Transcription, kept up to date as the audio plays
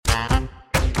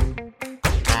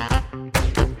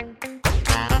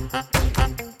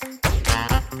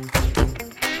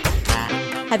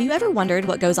Have you ever wondered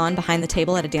what goes on behind the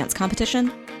table at a dance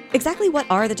competition? Exactly what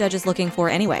are the judges looking for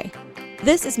anyway?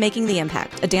 This is Making the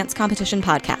Impact, a dance competition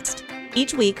podcast.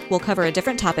 Each week, we'll cover a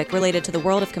different topic related to the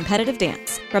world of competitive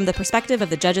dance from the perspective of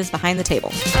the judges behind the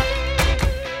table.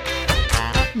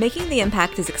 Making the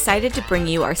Impact is excited to bring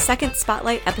you our second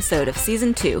Spotlight episode of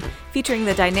Season 2, featuring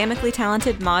the dynamically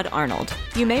talented Maud Arnold.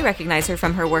 You may recognize her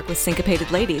from her work with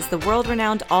Syncopated Ladies, the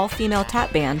world-renowned all-female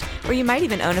tap band, or you might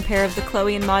even own a pair of the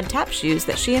Chloe and Maud tap shoes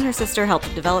that she and her sister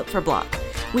helped develop for Block.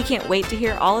 We can't wait to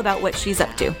hear all about what she's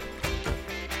up to.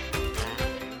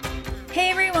 Hey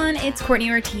everyone, it's Courtney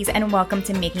Ortiz and welcome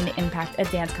to Making the Impact, a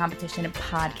dance competition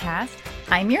podcast.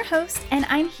 I'm your host and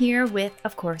I'm here with,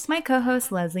 of course, my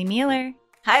co-host Leslie Mueller.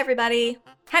 Hi everybody!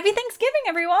 Happy Thanksgiving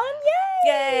everyone!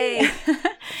 Yay!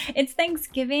 It's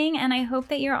Thanksgiving and I hope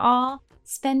that you're all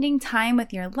spending time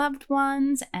with your loved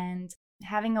ones and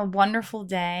having a wonderful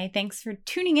day. Thanks for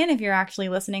tuning in if you're actually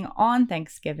listening on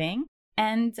Thanksgiving.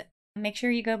 And make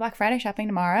sure you go Black Friday shopping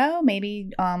tomorrow,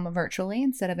 maybe virtually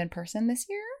instead of in person this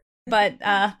year. But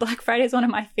Black Friday is one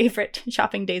of my favorite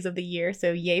shopping days of the year,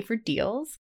 so yay for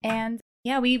deals. And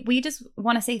yeah, we just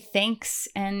want to say thanks,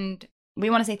 and we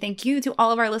want to say thank you to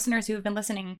all of our listeners who have been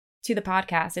listening to the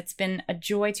podcast. It's been a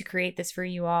joy to create this for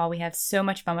you all. We have so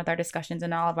much fun with our discussions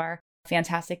and all of our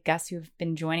fantastic guests who've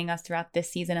been joining us throughout this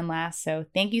season and last. So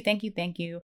thank you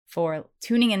for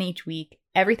tuning in each week.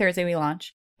 Every Thursday we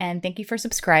launch. And thank you for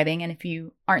subscribing. And if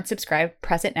you aren't subscribed,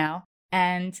 press it now.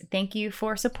 And thank you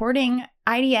for supporting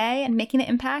IDA and Making the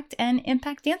Impact and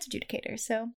Impact Dance Adjudicators.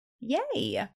 So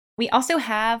yay! We also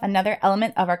have another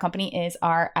element of our company is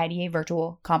our IDA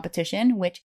virtual competition,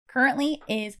 which currently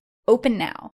is open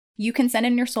now. You can send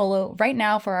in your solo right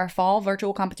now for our fall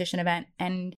virtual competition event.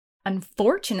 And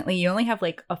unfortunately, you only have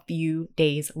like a few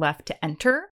days left to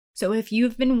enter. So if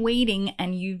you've been waiting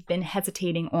and you've been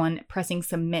hesitating on pressing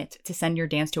submit to send your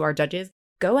dance to our judges,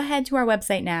 go ahead to our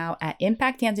website now at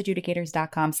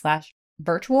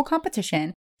impactdanceadjudicators.com/virtual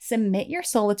competition. Submit your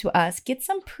solo to us. Get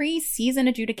some pre-season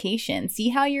adjudication. See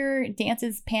how your dance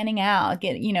is panning out.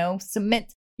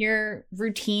 Submit your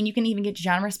routine. You can even get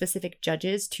genre-specific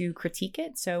judges to critique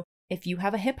it. So if you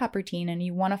have a hip-hop routine and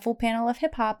you want a full panel of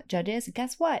hip-hop judges,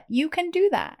 guess what? You can do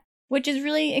that, which is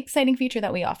really exciting feature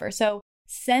that we offer. So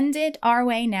send it our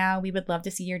way now. We would love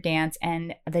to see your dance.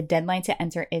 And the deadline to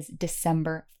enter is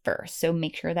December 1st. So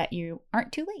make sure that you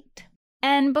aren't too late.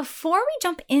 And before we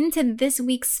jump into this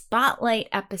week's Spotlight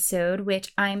episode,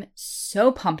 which I'm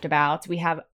so pumped about, we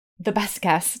have the best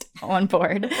guest on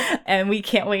board and we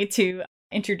can't wait to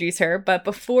introduce her. But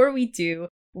before we do,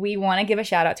 we want to give a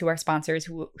shout out to our sponsors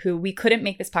who we couldn't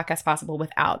make this podcast possible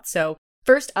without. So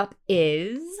first up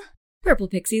is Purple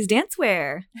Pixies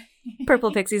Dancewear.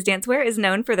 Purple Pixies Dancewear is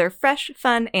known for their fresh,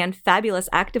 fun, and fabulous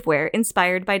activewear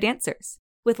inspired by dancers.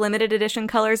 With limited edition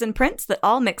colors and prints that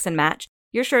all mix and match,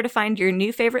 you're sure to find your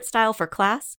new favorite style for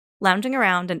class, lounging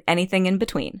around, and anything in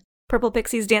between. Purple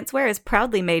Pixies Dancewear is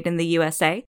proudly made in the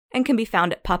USA and can be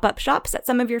found at pop-up shops at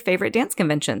some of your favorite dance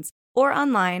conventions or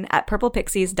online at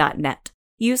purplepixies.net.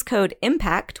 Use code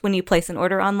IMPACT when you place an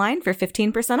order online for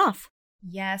 15% off.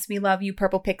 Yes, we love you,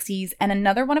 Purple Pixies. And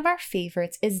another one of our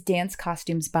favorites is Dance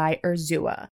Costumes by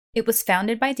Urzua. It was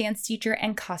founded by dance teacher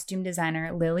and costume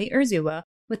designer Lily Urzua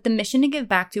with the mission to give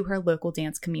back to her local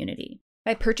dance community.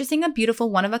 By purchasing a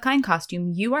beautiful one-of-a-kind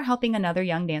costume, you are helping another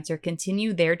young dancer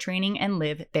continue their training and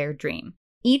live their dream.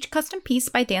 Each custom piece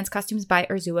by Dance Costumes by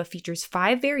Urzua features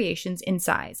 5 variations in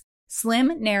size: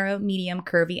 slim, narrow, medium,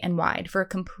 curvy, and wide for a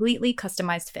completely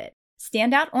customized fit.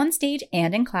 Stand out on stage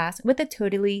and in class with a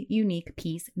totally unique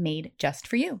piece made just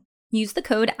for you. Use the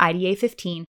code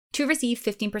IDA15 to receive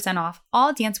 15% off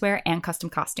all dancewear and custom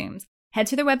costumes. Head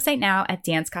to their website now at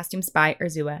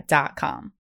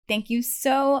dancecostumesbyurzua.com. Thank you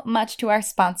so much to our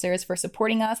sponsors for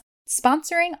supporting us,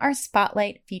 sponsoring our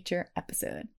Spotlight feature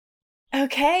episode.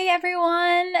 Okay,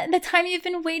 everyone, the time you've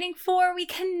been waiting for. We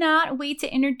cannot wait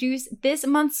to introduce this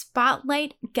month's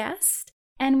Spotlight guest.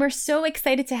 And we're so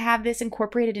excited to have this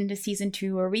incorporated into season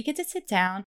 2, where we get to sit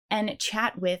down and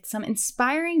chat with some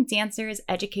inspiring dancers,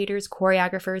 educators,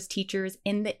 choreographers, teachers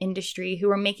in the industry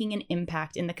who are making an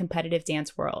impact in the competitive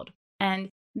dance world. And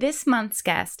this month's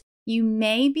guest, you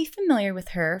may be familiar with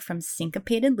her from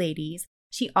Syncopated Ladies.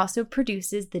 She also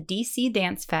produces the DC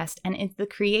Dance Fest and is the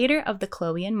creator of the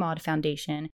Chloe and Maud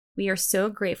Foundation. We are so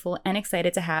grateful and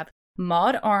excited to have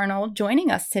Maud Arnold joining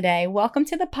us today. Welcome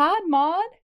to the pod, Maud.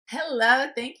 Hello.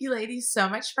 Thank you, ladies, so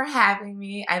much for having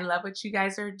me. I love what you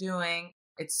guys are doing.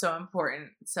 It's so important.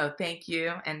 So thank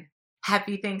you and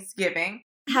happy Thanksgiving.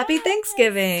 Happy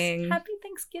Thanksgiving. Happy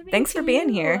Thanksgiving. Thanks for being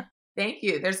here. Thank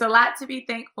you. There's a lot to be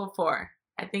thankful for.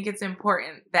 I think it's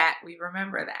important that we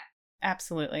remember that.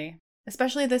 Absolutely.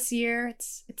 Especially this year.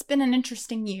 It's been an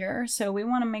interesting year. So we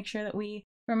want to make sure that we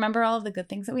remember all of the good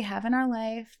things that we have in our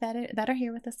life that are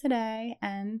here with us today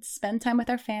and spend time with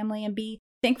our family and be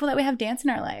thankful that we have dance in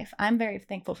our life. I'm very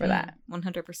thankful for that.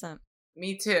 100%.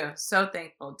 Me too. So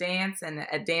thankful. Dance and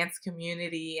a dance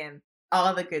community and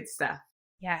all the good stuff.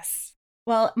 Yes.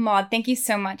 Well, Maude, thank you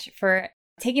so much for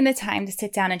taking the time to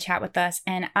sit down and chat with us.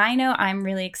 And I know I'm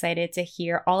really excited to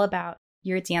hear all about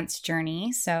your dance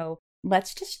journey. So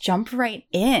let's just jump right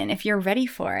in if you're ready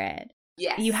for it.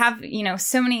 Yes. You have,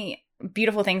 so many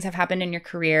beautiful things have happened in your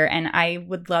career. And I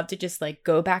would love to just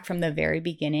go back from the very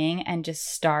beginning and just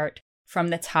start from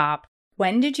the top.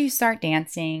 When did you start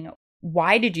dancing?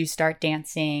 Why did you start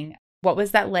dancing? What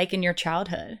was that like in your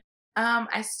childhood?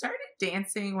 I started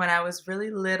dancing when I was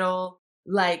really little.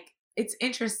 It's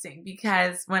interesting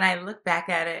because when I look back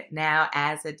at it now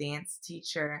as a dance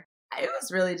teacher, it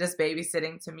was really just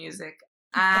babysitting to music.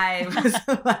 I was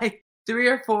 3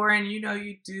 or 4 and you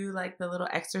do the little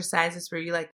exercises where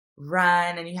you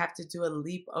run and you have to do a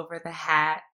leap over the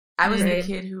hat. I was the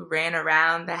kid who ran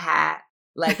around the hat.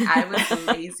 I was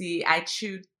lazy. I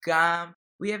chewed gum.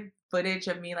 We have footage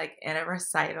of me in a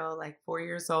recital, 4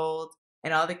 years old.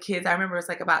 And all the kids, I remember it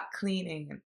was about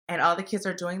cleaning and all the kids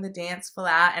are doing the dance full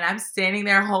out. And I'm standing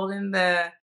there holding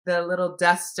the little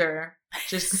duster,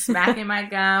 just smacking my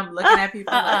gum, looking at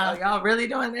people oh, y'all really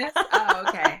doing this? Oh,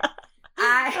 okay.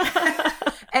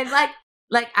 I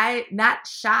not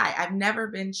shy. I've never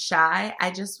been shy. I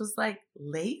just was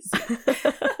lazy.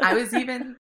 I was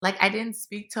even I didn't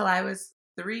speak till I was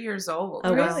 3 years old.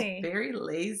 Oh, I was really? very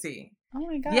lazy. Oh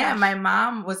my gosh. Yeah, my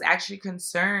mom was actually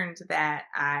concerned that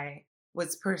I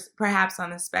was perhaps on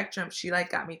the spectrum. She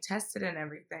got me tested and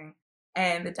everything.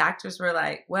 And the doctors were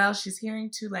like, well, she's hearing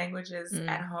 2 languages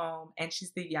at home and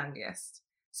she's the youngest.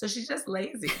 So she's just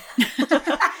lazy.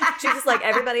 She's just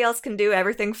everybody else can do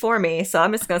everything for me. So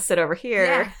I'm just going to sit over here.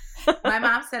 Yeah. My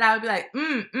mom said I would be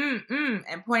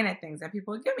and point at things and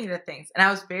people would give me the things. And I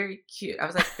was very cute. I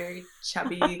was very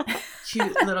chubby,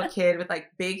 cute little kid with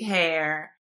big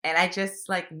hair. And I just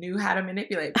knew how to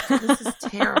manipulate. This is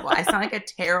terrible. I sound like a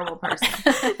terrible person.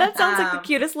 That sounds like the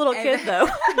cutest little kid, though.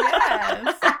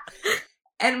 Yes.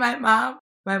 And my mom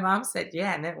said,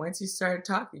 yeah. And then once you started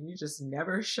talking, you just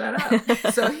never shut up.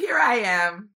 So here I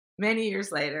am, many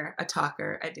years later, a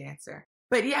talker, a dancer.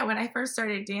 But yeah, when I first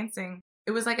started dancing,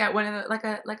 it was at one of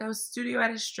the a studio at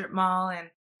a strip mall,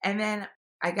 and then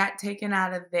I got taken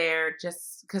out of there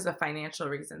just because of financial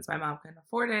reasons. My mom couldn't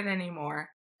afford it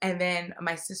anymore. And then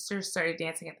my sister started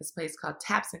dancing at this place called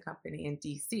Taps and Company in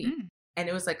DC. And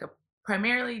it was a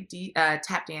primarily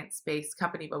tap dance based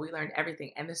company, but we learned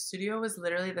everything. And the studio was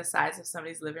literally the size of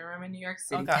somebody's living room in New York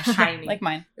City. Oh gosh, tiny. like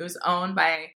mine. It was owned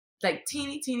by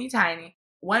teeny tiny.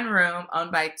 One room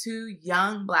owned by 2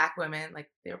 young Black women.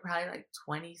 They were probably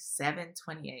 27,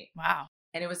 28. Wow.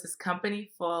 And it was this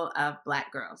company full of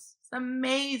Black girls. It's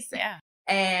amazing. Yeah.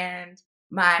 And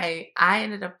I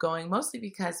ended up going mostly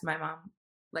because my mom,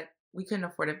 we couldn't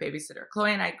afford a babysitter.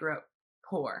 Chloe and I grew up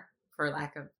poor, for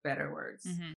lack of better words.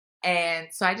 Mm-hmm. And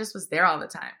so I just was there all the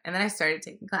time. And then I started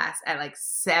taking class at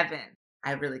 7.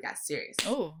 I really got serious.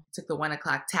 Oh. Took the 1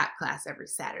 o'clock tap class every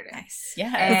Saturday. Nice.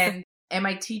 Yeah. And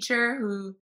my teacher,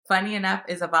 who funny enough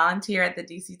is a volunteer at the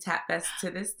DC Tap Fest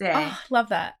to this day. Oh, love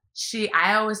that.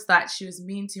 I always thought she was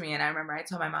mean to me. And I remember I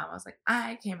told my mom, I was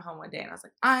I came home one day and I was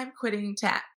I'm quitting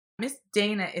tap. Miss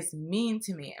Dana is mean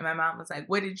to me. And my mom was like,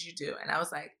 what did you do? And I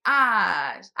was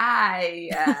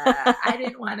I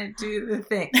didn't want to do the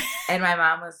thing. And my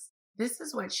mom this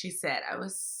is what she said. I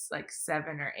was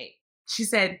 7 or 8. She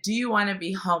said, do you want to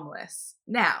be homeless?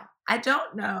 Now, I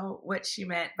don't know what she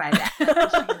meant by that. She's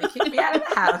going to kick me out of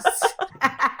the house.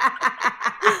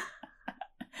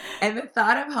 And the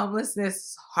thought of homelessness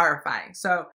is horrifying.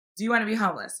 So, do you want to be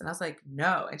homeless? And I was like,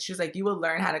 no. And she was like, you will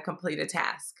learn how to complete a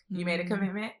task. You made a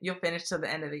commitment. You'll finish till the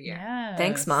end of the year. Yes.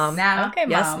 Thanks, Mom. Now, okay,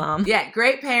 Mom. Yes, Mom. Yeah,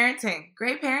 great parenting.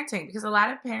 Great parenting. Because a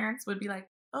lot of parents would be like,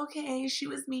 okay, she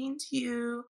was mean to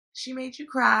you. She made you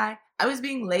cry. I was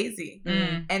being lazy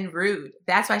and rude.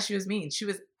 That's why she was mean. She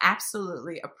was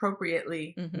absolutely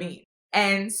appropriately mean.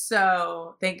 And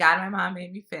so thank God my mom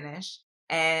made me finish.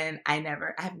 And I've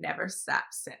never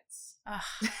stopped since. Oh,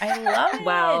 I love it.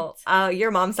 Wow.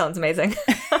 Your mom sounds amazing.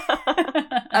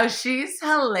 Oh, she's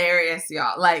hilarious,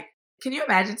 y'all. Can you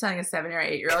imagine telling a 7 or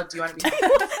 8-year-old, do you want to be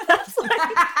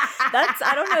That's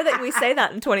I don't know that we say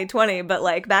that in 2020,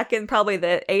 but back in probably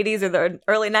the 80s or the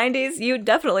early 90s, you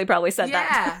definitely probably said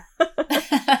that. Yeah,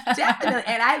 definitely.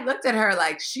 And I looked at her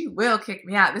she will kick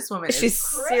me out. This woman is She's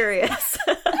serious.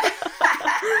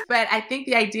 But I think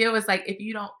the idea was if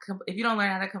you don't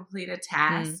learn how to complete a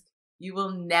task, you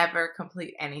will never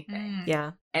complete anything.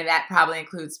 Yeah. And that probably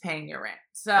includes paying your rent.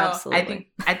 So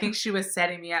Absolutely. I think she was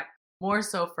setting me up more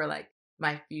so for like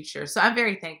my future. So I'm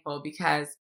very thankful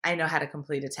because I know how to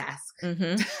complete a task.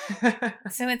 Mm-hmm.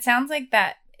 So it sounds like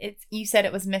that you said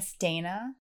it was Miss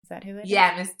Dana. Is that who it is?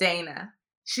 Yeah, Miss Dana.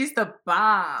 She's the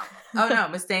bomb. Oh no,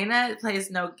 Miss Dana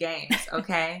plays no games,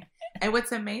 okay? And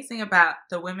what's amazing about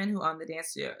the women who own the dance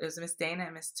studio is Miss Dana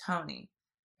and Miss Tony.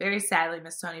 Very sadly,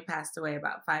 Miss Tony passed away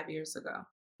about 5 years ago.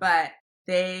 But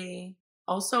they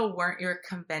also weren't your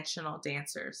conventional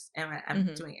dancers. And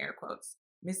I'm doing air quotes.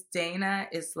 Miss Dana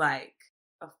is like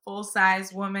a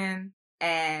full-size woman,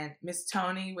 and Miss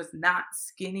Tony was not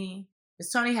skinny.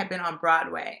 Miss Tony had been on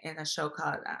Broadway in a show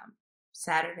called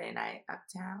Saturday Night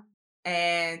Uptown.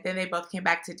 And then they both came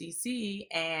back to DC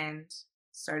and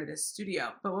started this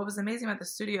studio. But what was amazing about the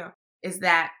studio is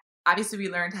that obviously we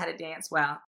learned how to dance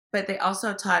well, but they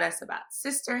also taught us about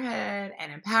sisterhood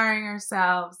and empowering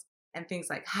ourselves and things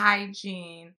like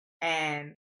hygiene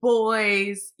and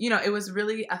boys. You know, it was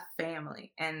really a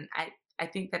family. And I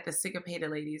think that the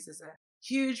Syncopated Ladies is a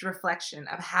huge reflection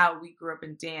of how we grew up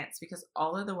in dance, because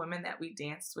all of the women that we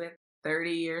danced with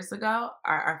 30 years ago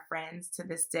are our friends to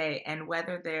this day. And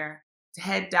whether they're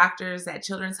head doctors at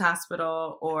Children's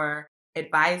Hospital or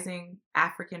advising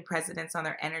African presidents on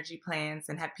their energy plans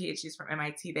and have PhDs from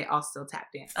MIT, they all still tap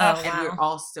dance. Oh, and wow. we're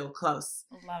all still close.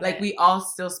 Love Like it. we all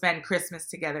still spend Christmas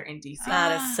together in DC.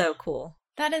 That is so cool.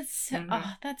 That is,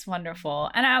 Mhm. that's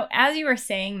wonderful. And as you were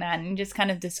saying that and just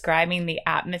kind of describing the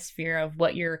atmosphere of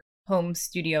what your home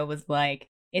studio was like,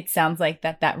 it sounds like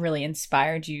that really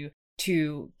inspired you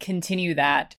to continue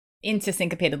that into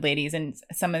Syncopated Ladies and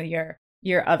some of your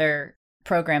other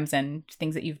programs and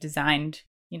things that you've designed,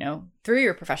 you know, through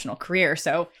your professional career.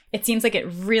 So it seems like it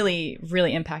really,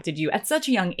 really impacted you at such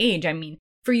a young age. I mean,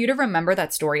 for you to remember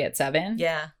that story at 7.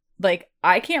 Yeah. Like,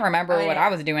 I can't remember what yeah. I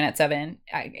was doing at 7.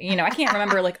 I can't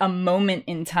remember like a moment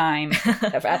in time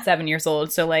at 7 years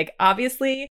old. So like,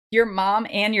 obviously your mom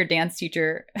and your dance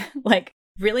teacher like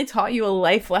really taught you a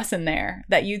life lesson there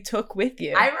that you took with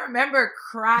you. I remember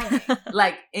crying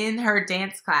like in her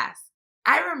dance class.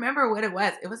 I remember what it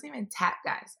was. It wasn't even tap,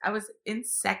 guys. I was in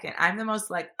second. I'm the most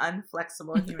like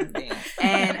unflexible human being.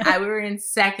 And we were in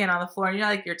second on the floor. And you know,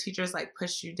 like your teachers like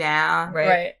push you down.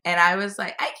 Right. And I was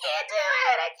like, I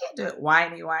can't do it.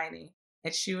 Whiny.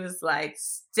 And she was like,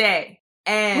 stay.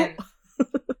 And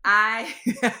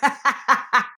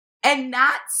and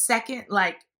not second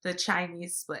like the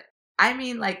Chinese split. I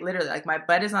mean, like literally, like my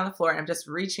butt is on the floor and I'm just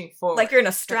reaching forward. Like you're in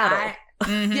a straddle.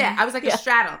 Yeah, I was like a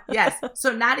straddle. Yes.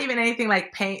 So not even anything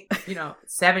like pain,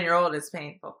 7-year-old is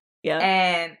painful. Yeah.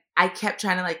 And I kept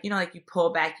trying to like, like you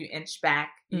pull back, you inch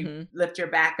back, you lift your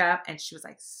back up. And she was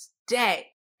like, stay.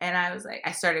 And I was like,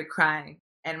 I started crying.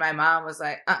 And my mom was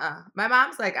like, My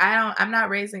mom's like, I'm not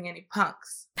raising any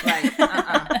punks. Like,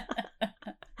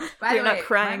 By You're the way, not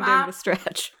crying during the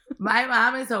stretch. My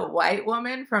mom is a white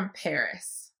woman from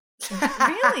Paris.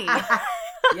 Really?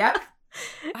 Yep.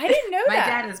 I didn't know My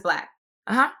that. dad is black.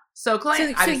 So Chloe,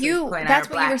 So obviously, you, Chloe and I that's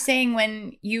are what you were black. saying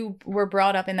when you were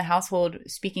brought up in the household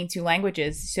speaking 2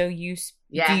 languages. So do you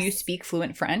Yes. speak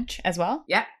fluent French as well?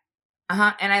 Yep.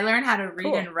 And I learned how to read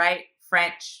Cool. and write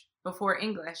French before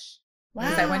English. Wow.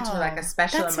 Because I went to like a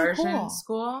special That's so immersion cool.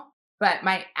 school. But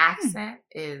my accent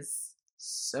is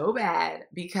so bad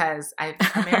because I'm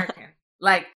American.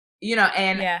 And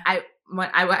Yeah.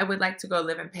 I would like to go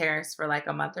live in Paris for like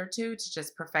a month or 2 to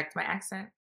just perfect my accent.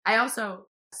 I also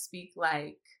speak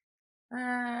like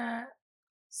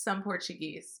some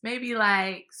Portuguese, maybe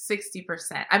like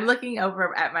 60%. I'm looking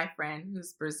over at my friend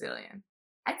who's Brazilian.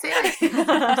 I'd say like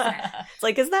 60%. It's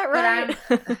like, is that But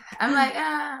right? I'm like,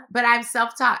 but I'm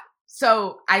self-taught.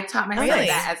 So I taught myself Really?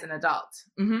 that as an adult.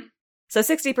 Mm-hmm. So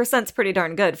 60% is pretty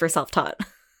darn good for self-taught.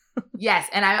 Yes.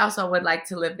 And I also would like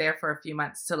to live there for a few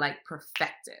months to like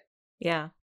perfect it. Yeah.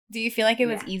 Do you feel like it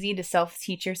was Yeah. easy to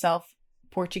self-teach yourself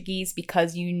Portuguese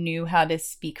because you knew how to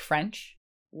speak French?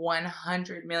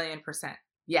 100 million %.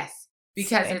 Yes.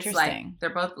 Because So it's like, interesting.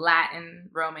 they're both Latin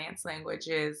Romance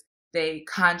languages. They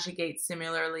conjugate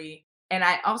similarly. And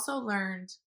I also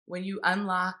learned when you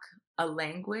unlock a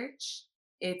language,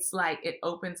 it's like it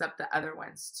opens up the other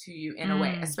ones to you in a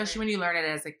way, especially when you learn it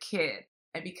as a kid.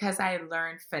 And because I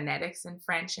learned phonetics in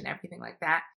French and everything like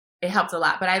that, it helped a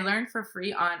lot. But I learned for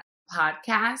free on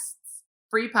podcasts,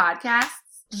 free podcasts,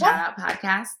 shout out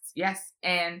podcasts. Yes.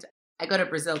 And I go to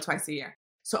Brazil twice a year.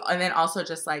 So, and then also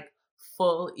just like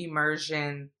full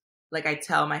immersion. Like I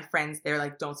tell my friends, they're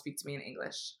like, don't speak to me in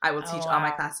English. I will teach all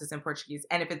my wow. classes in Portuguese.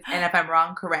 And if I'm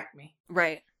wrong, correct me.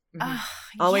 Right. Mhm.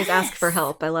 Always ask for yes.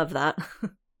 help. I love that.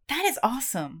 That is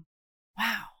awesome.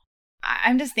 Wow.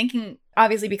 I'm just thinking,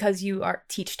 obviously, because you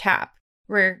teach tap,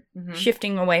 we're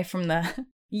shifting away from the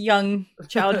young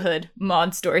childhood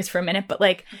mod stories for a minute, but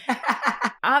like,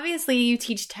 obviously you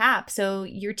teach tap, so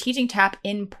you're teaching tap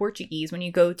in Portuguese when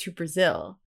you go to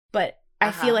Brazil. But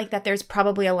I feel like that there's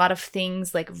probably a lot of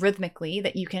things like rhythmically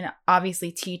that you can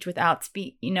obviously teach without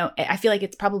speak. You know, I feel like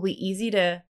it's probably easy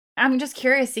to. I'm just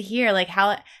curious to hear like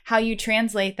how you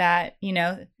translate that. You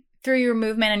know, through your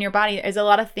movement and your body. There's a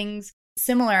lot of things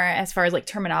similar as far as like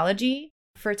terminology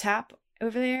for tap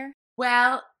over there.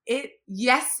 Well,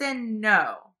 yes and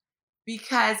no.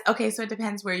 Because, okay, so it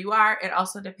depends where you are. It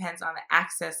also depends on the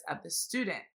access of the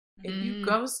student. If you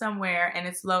go somewhere and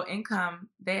it's low income,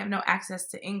 they have no access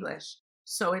to English.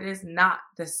 So it is not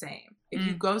the same. If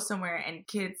you go somewhere and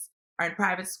kids are in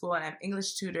private school and have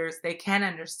English tutors, they can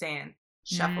understand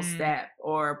shuffle step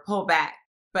or pull back.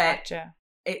 But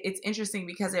it's interesting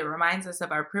because it reminds us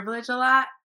of our privilege a lot.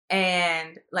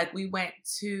 And like we went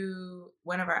to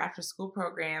one of our after school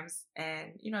programs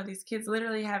and, you know, these kids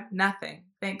literally have nothing.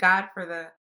 Thank God for the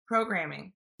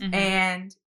programming.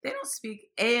 And they don't speak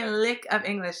a lick of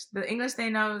English. The English they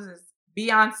know is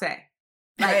Beyonce.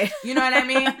 Like, you know what I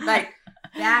mean? Like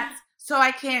that's, so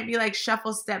I can't be like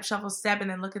shuffle step, and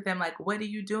then look at them like, what are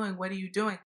you doing? What are you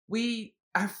doing?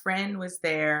 Our friend was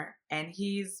there and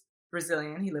he's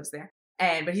Brazilian. He lives there.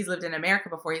 But he's lived in America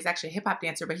before. He's actually a hip hop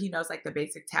dancer, but he knows like the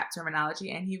basic tap terminology.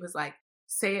 And he was like,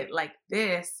 say it like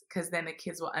this, because then the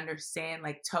kids will understand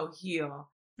like toe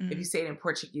heel if you say it in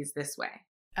Portuguese this way.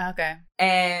 Okay.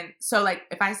 And so like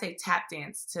if I say tap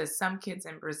dance to some kids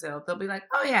in Brazil, they'll be like,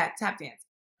 oh yeah, tap dance.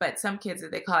 But some kids,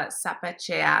 they call it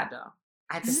sapateado.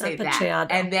 I have to say that.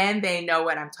 And then they know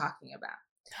what I'm talking about.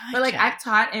 Gotcha. But like I've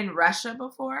taught in Russia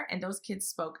before and those kids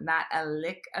spoke not a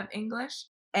lick of English.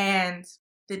 And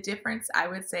the difference I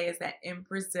would say is that in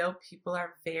Brazil, people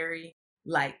are very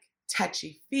like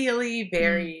touchy-feely,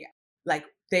 very like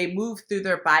they move through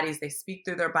their bodies. They speak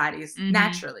through their bodies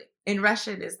naturally. In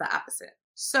Russia, it is the opposite.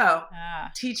 So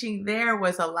teaching there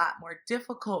was a lot more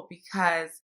difficult because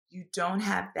you don't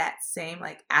have that same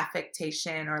like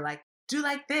affectation or like do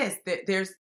like this.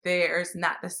 There's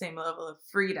not the same level of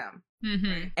freedom.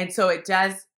 And so it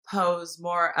does pose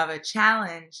more of a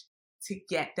challenge to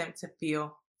get them to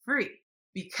feel free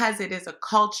because it is a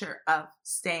culture of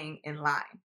staying in line.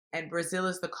 And Brazil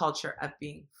is the culture of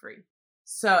being free.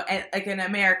 So and like in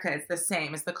America, it's the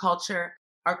same. It's the culture.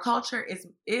 Our culture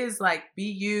is like be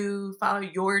you, follow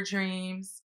your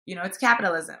dreams. You know, it's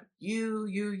capitalism. You,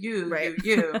 right.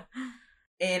 you.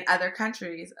 In other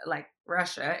countries like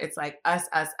Russia, it's like us.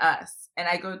 And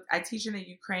I teach in the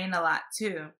Ukraine a lot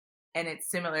too. And it's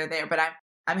similar there, but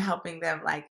I'm helping them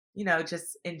like, you know,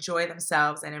 just enjoy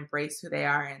themselves and embrace who they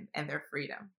are and their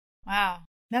freedom. Wow.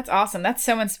 That's awesome. That's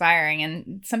so inspiring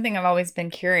and something I've always been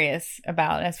curious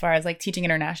about as far as like teaching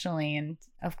internationally. And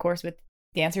of course, with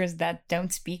dancers that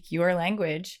don't speak your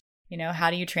language, you know, how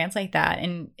do you translate that?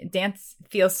 And dance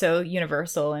feels so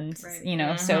universal and, you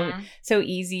know, so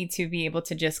easy to be able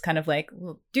to just kind of like,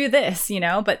 well, do this, you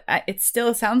know, but it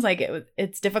still sounds like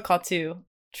it's difficult to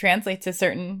translate to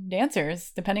certain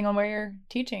dancers depending on where you're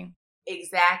teaching.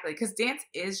 Exactly. Because dance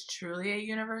is truly a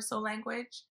universal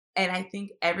language. And I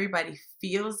think everybody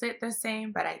feels it the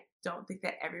same, but I don't think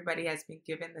that everybody has been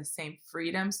given the same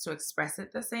freedoms to express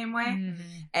it the same way.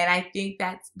 And I think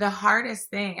that's the hardest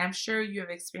thing. I'm sure you have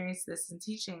experienced this in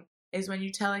teaching is when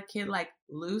you tell a kid like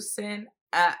loosen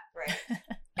up. Right.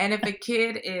 And if a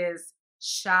kid is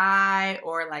shy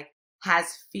or like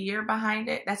has fear behind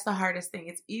it, that's the hardest thing.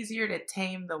 It's easier to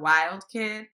tame the wild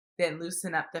kid than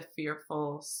loosen up the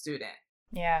fearful student.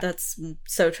 Yeah. That's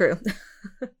so true.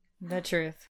 The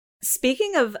truth.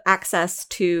 Speaking of access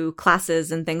to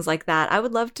classes and things like that, I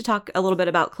would love to talk a little bit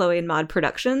about Chloe and Maud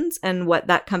Productions and what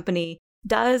that company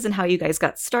does and how you guys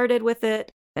got started with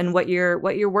it and what you're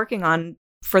working on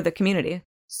for the community.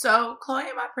 So Chloe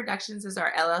and Maud Productions is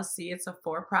our LLC. It's a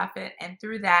for-profit. And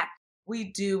through that,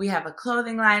 we have a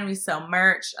clothing line. We sell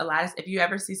merch. If you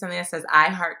ever see something that says I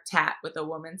Heart Tap with a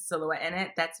woman's silhouette in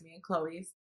it, that's me and Chloe's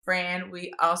brand.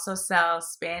 We also sell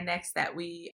spandex that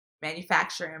we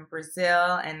manufacture in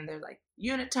Brazil, and they're like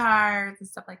unitards and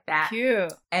stuff like that.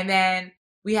 Cute. And then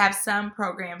we have some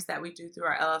programs that we do through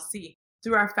our LLC.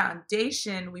 Through our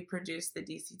foundation, we produce the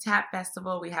DC Tap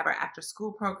Festival. We have our after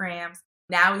school programs.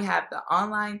 Now we have the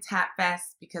online Tap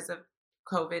Fest because of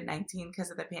COVID-19,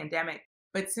 because of the pandemic.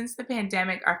 But since the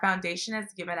pandemic, our foundation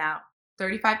has given out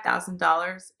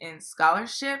 $35,000 in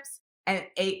scholarships and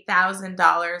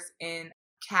 $8,000 in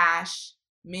cash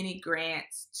mini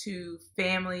grants to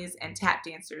families and tap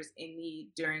dancers in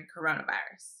need during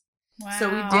coronavirus. Wow. So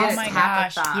we did a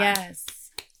tapathon. Yes.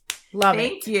 Love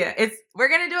Thank it. you. We're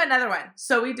gonna do another one.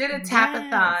 So we did a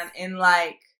tapathon in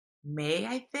like May,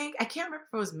 I think. I can't remember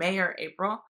if it was May or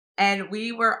April. And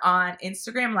we were on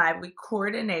Instagram Live. We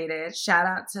coordinated. Shout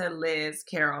out to Liz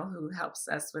Carroll, who helps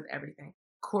us with everything.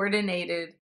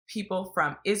 Coordinated people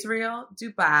from Israel,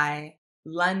 Dubai,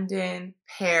 London,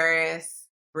 Paris,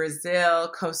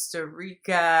 Brazil, Costa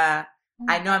Rica. Oh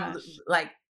I know gosh. I'm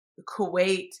like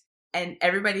Kuwait, and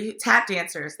everybody, tap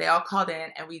dancers, they all called in,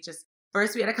 and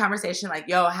first we had a conversation like,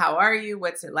 yo, how are you?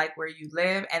 What's it like where you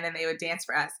live? And then they would dance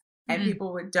for us, and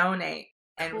people would donate.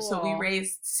 And so we Cool.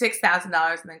 raised $6,000,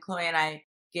 and then Chloe and I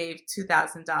gave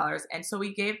 $2,000. And so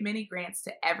we gave mini grants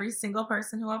to every single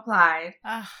person who applied.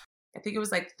 Ah, I think it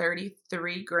was like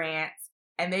 33 grants,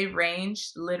 and they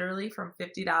ranged literally from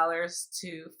 $50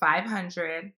 to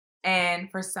 $500. And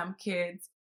for some kids,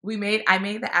 I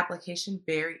made the application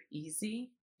very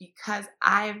easy because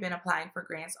I have been applying for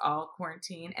grants all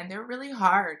quarantine, and they're really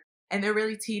hard and they're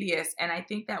really tedious. And I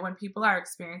think that when people are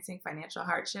experiencing financial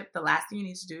hardship, the last thing you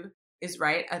need to do is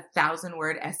write a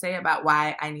 1,000-word essay about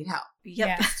why I need help. Yep.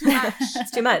 Yeah. It's too much.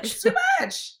 It's too much. It's too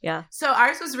much. Yeah. So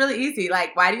ours was really easy.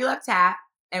 Like, why do you love TAP?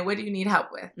 And what do you need help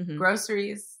with? Mhm.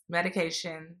 Groceries,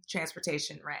 medication,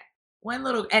 transportation, rent.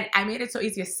 And I made it so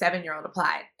easy. A 7-year-old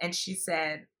applied, and she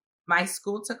said, my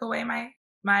school took away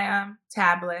my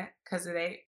tablet because of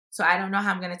it. So I don't know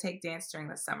how I'm going to take dance during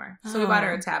the summer. So we bought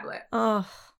her a tablet. Oh,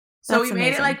 So that's we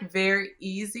made it amazing. like very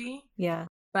easy. yeah.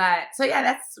 But so yeah,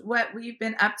 that's what we've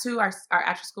been up to. Our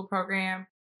after school program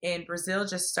in Brazil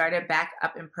just started back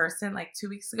up in person like 2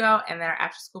 weeks ago. And then our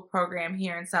after school program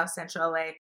here in South Central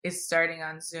LA is starting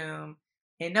on Zoom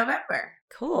in November.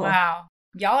 Cool. wow.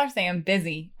 Y'all are staying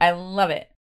busy. I love it.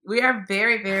 We are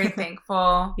very, very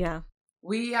thankful. Yeah.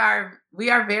 We are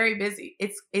very busy.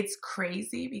 It's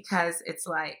crazy because it's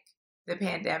like the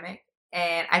pandemic,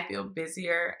 and I feel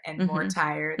busier and more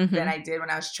tired than I did when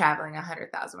I was traveling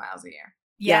 100,000 miles a year.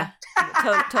 Yeah.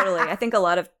 Totally. I think a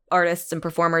lot of artists and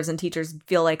performers and teachers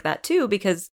feel like that too,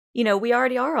 because, you know, we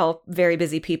already are all very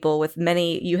busy people with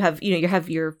you have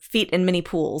your feet in many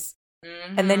pools.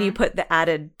 Mm-hmm. And then you put the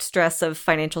added stress of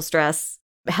financial stress,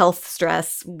 health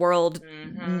stress, world,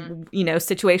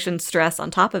 situation stress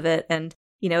on top of it. And,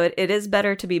 it is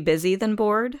better to be busy than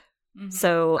bored. Mhm.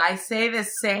 So I say the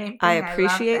same thing. I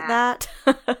appreciate that.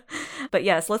 But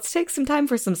yes, let's take some time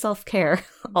for some self-care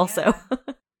also. Yeah.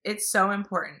 It's so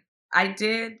important. I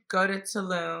did go to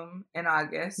Tulum in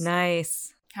August.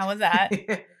 Nice. How was that?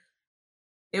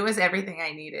 It was everything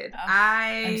I needed. Oh,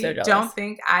 I'm so I jealous. don't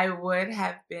think I would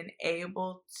have been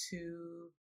able to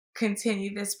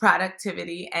continue this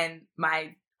productivity and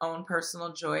my own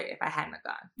personal joy if I hadn't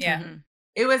gone. Yeah. Mhm.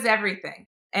 It was everything.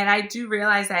 And I do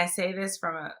realize that I say this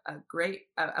from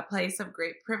a place of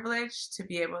great privilege to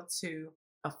be able to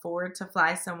afford to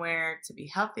fly somewhere, to be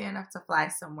healthy enough to fly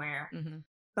somewhere. Mhm.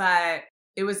 But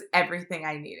it was everything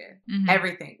I needed. Mhm.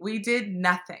 Everything. We did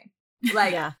nothing.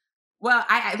 Like, Yeah. well,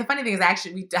 the funny thing is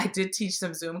I did teach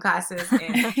some Zoom classes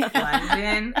in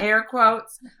London, air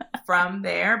quotes, from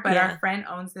there. But Yeah. our friend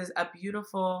owns a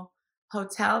beautiful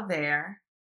hotel there.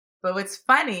 But what's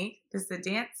funny is the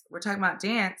dance, we're talking about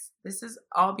dance. This is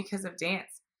all because of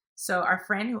dance. So our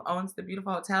friend who owns the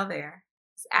beautiful hotel there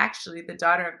is actually the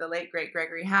daughter of the late, great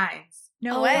Gregory Hines.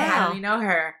 No Oh, way. wow. How do we know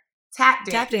her? Tap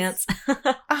dance. Tap dance.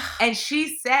 And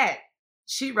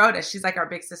she wrote us, she's like our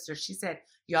big sister. She said,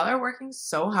 y'all are working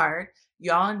so hard.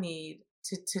 Y'all need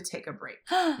to take a break.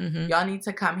 Mhm. Y'all need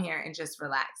to come here and just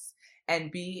relax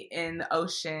and be in the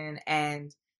ocean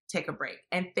and take a break.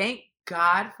 And thank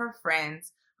God for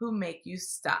friends who make you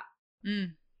stop.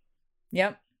 Mm.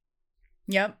 Yep.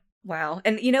 Wow.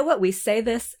 And you know what? We say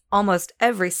this almost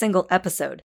every single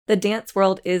episode. The dance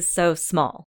world is so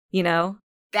small,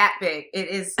 That big. It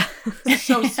is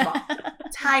so small.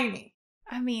 Tiny.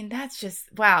 I mean, that's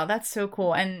just, wow, that's so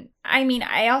cool. And I mean,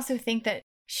 I also think that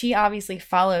she obviously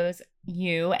follows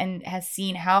you and has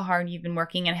seen how hard you've been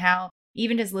working and how,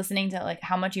 even just listening to like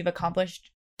how much you've accomplished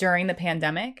during the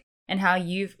pandemic and how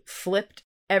you've flipped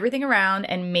everything around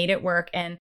and made it work.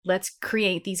 And let's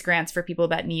create these grants for people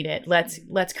that need it.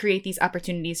 Let's create these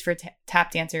opportunities for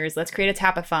tap dancers. Let's create a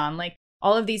tapathon. Like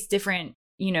all of these different,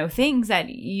 things that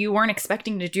you weren't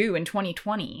expecting to do in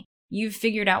 2020. You've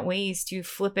figured out ways to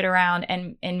flip it around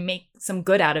and make some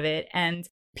good out of it. And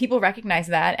people recognize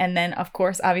that. And then, of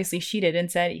course, obviously she did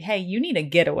and said, hey, you need a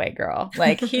getaway, girl.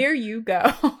 Like, here you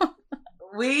go.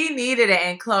 We needed it.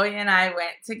 And Chloe and I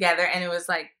went together, and it was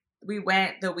like, we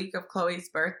went the week of Chloe's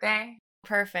birthday.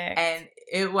 Perfect. And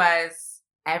it was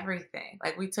everything.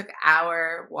 Like, we took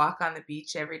our walk on the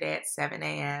beach every day at 7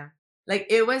 a.m. Like,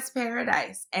 it was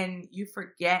paradise. And you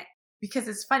forget, because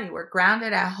it's funny, we're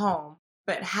grounded at home,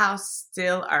 but how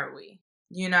still are we?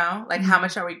 You know, like how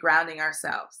much are we grounding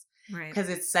ourselves? Right. Because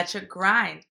it's such a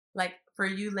grind. Like for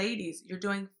you ladies, you're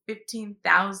doing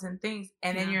 15,000 things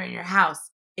and then you're in your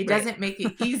house. It doesn't make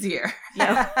it easier.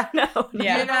 No.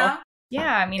 Yeah. You know?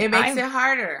 Yeah. I mean, it makes it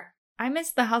harder. I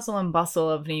miss the hustle and bustle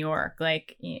of New York,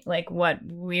 like what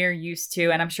we're used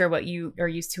to, and I'm sure what you are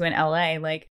used to in LA.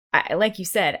 Like you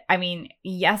said, I mean,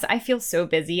 yes, I feel so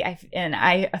busy. I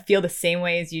feel the same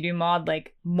way as you do, Maude,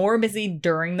 like more busy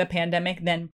during the pandemic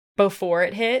than before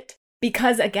it hit.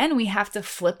 Because again, we have to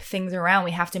flip things around.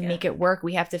 We have to make it work.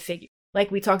 We have to figure,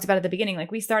 like we talked about at the beginning,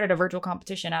 like we started a virtual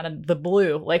competition out of the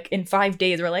blue. Like in 5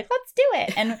 days, we're like, let's do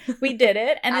it. And we did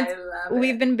it. And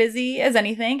we've been busy as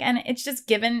anything. And it's just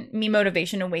given me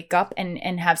motivation to wake up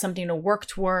and have something to work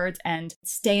towards and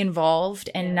stay involved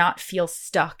and not feel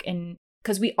stuck. And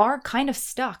because we are kind of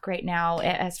stuck right now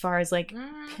as far as like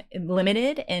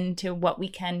limited into what we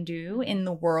can do in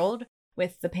the world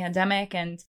with the pandemic.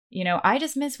 And you know, I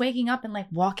just miss waking up and like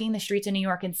walking the streets of New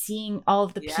York and seeing all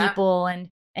of the people and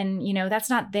you know, that's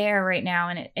not there right now.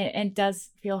 And it does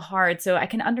feel hard. So I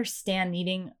can understand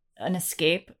needing an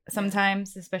escape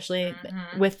sometimes, especially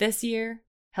with this year.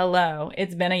 Hello,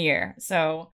 it's been a year.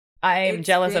 So I'm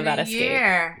jealous of that escape.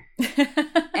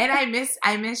 And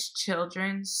I miss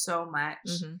children so much.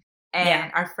 And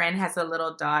our friend has a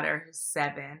little daughter who's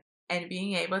 7, and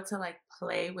being able to like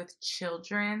play with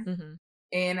children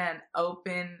in an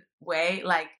open way,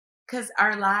 like, because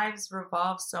our lives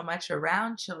revolve so much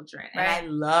around children. And I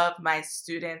love my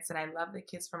students and I love the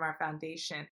kids from our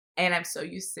foundation. And I'm so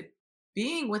used to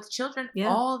being with children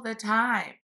all the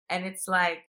time. And it's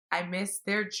like, I miss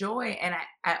their joy. And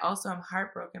I also am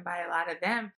heartbroken by a lot of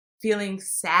them feeling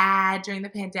sad during the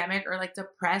pandemic or like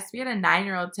depressed. We had a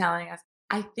 9-year-old telling us,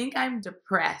 I think I'm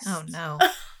depressed. Oh, no.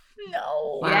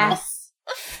 No. Yes.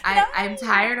 I'm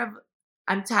tired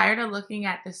of looking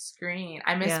at the screen.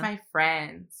 I miss my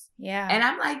friends. Yeah. And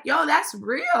I'm like, yo, that's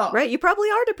real. Right. You probably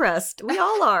are depressed. We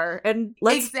all are. And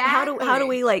how do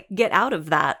we like get out of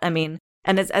that? I mean,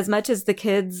 and as much as the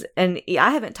kids, and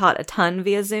I haven't taught a ton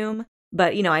via Zoom,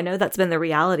 but, you know, I know that's been the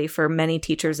reality for many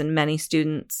teachers and many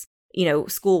students, you know,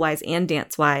 school-wise and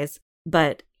dance-wise.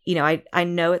 But, you know, I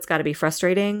know it's got to be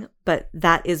frustrating, but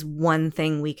that is one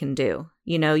thing we can do.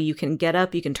 You know, you can get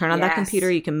up, you can turn on that computer,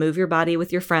 you can move your body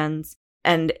with your friends.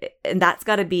 And that's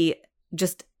got to be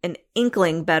just an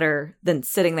inkling better than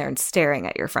sitting there and staring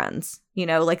at your friends. You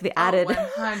know, like the added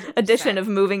addition of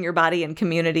moving your body in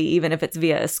community, even if it's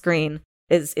via a screen,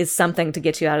 is something to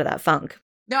get you out of that funk.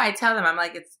 No, I tell them, I'm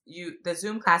like, the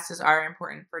Zoom classes are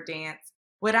important for dance.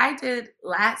 What I did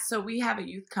so we have a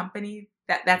youth company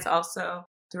that's also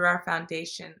through our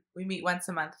foundation. We meet once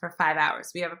a month for 5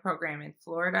 hours. We have a program in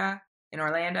Florida, in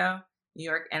Orlando, New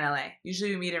York, and LA.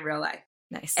 Usually we meet in real life.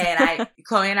 Nice. And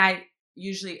Chloe and I,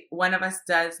 usually one of us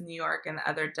does New York and the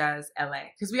other does LA.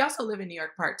 Because we also live in New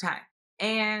York part-time.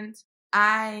 And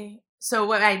so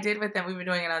what I did with them, we've been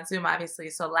doing it on Zoom, obviously.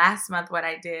 So last month what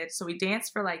I did, so we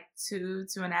danced for like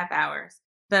 2.5 hours.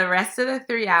 The rest of the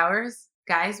 3 hours,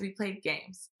 guys, we played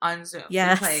games on Zoom.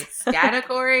 Yes. We played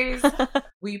categories.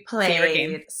 We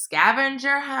played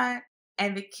scavenger hunt.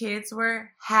 And the kids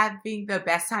were having the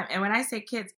best time. And when I say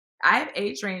kids, I have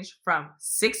age range from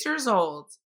 6 years old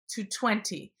to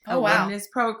 20 in this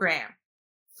program,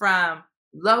 from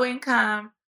low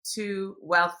income to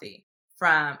wealthy,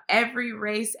 from every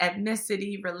race,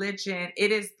 ethnicity, religion.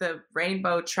 It is the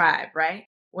rainbow tribe, right?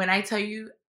 When I tell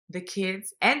you the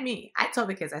kids and me, I told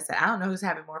the kids, I said, I don't know who's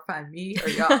having more fun, me or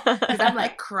y'all, because I'm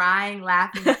like crying,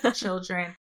 laughing with the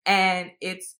children. And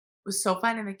it was so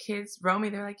fun. And the kids wrote me,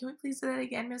 they're like, can we please do that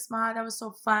again, Miss Ma? That was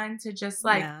so fun to just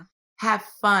like have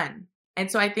fun. And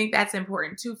so I think that's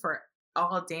important too for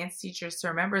all dance teachers to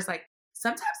remember, is like,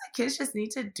 sometimes the kids just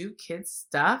need to do kids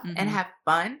stuff and have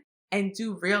fun and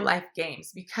do real life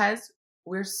games, because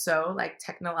we're so like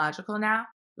technological now.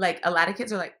 Like a lot of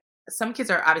kids are like, some kids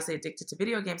are obviously addicted to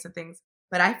video games and things,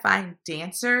 but I find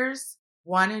dancers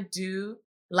want to do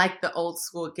like the old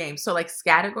school games. So like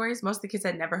categories, most of the kids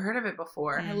had never heard of it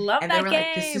before. I love and that they were game.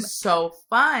 like, this is so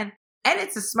fun. And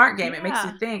it's a smart game. It makes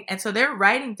you think. And so they're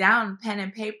writing down pen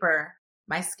and paper,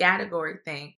 my category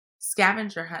thing,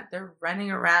 scavenger hunt. They're running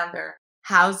around their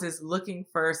houses looking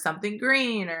for something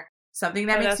green or something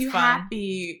that makes you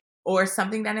happy or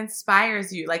something that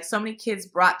inspires you. Like so many kids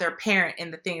brought their parent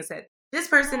in the things that this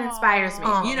person inspires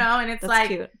me, you know? And it's like,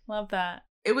 cute. Love that.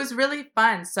 It was really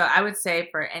fun. So I would say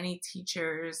for any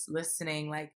teachers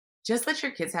listening, like, just let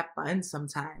your kids have fun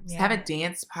sometimes. Have a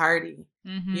dance party,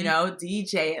 you know,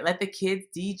 DJ it. Let the kids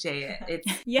DJ it.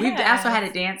 We've also had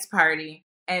a dance party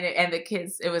and the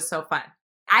kids, it was so fun.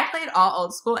 I played all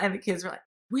old school and the kids were like,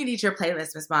 we need your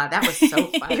playlist, Miss Ma. That was so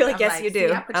fun. You're like, yes, you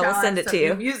do. I will send it to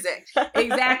you. Music.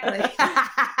 Exactly.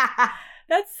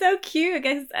 That's so cute,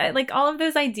 guys. Like, all of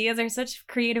those ideas are such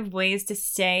creative ways to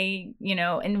stay,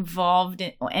 involved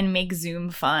and make Zoom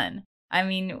fun. I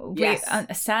mean,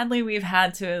 sadly, we've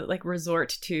had to like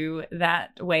resort to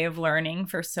that way of learning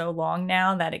for so long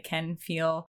now that it can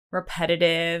feel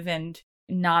repetitive and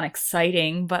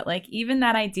non-exciting. But like, even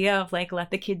that idea of like,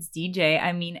 let the kids DJ,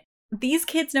 I mean, these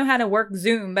kids know how to work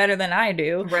Zoom better than I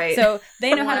do. Right. So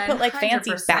they know how to put like 100%.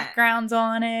 fancy backgrounds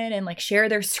on it and like share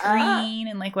their screen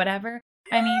and like whatever.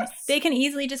 I mean, they can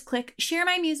easily just click share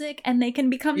my music and they can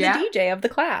become the DJ of the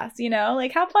class,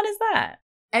 Like, how fun is that?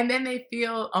 And then they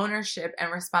feel ownership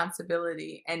and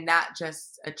responsibility and not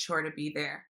just a chore to be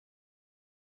there.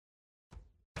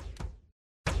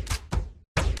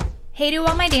 Hey to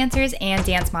all my dancers and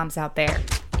dance moms out there.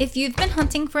 If you've been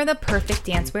hunting for the perfect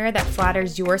dancewear that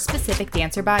flatters your specific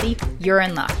dancer body, you're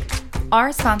in luck.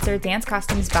 Our sponsor, Dance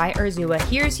Costumes by Urzua,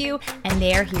 hears you, and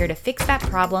they are here to fix that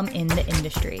problem in the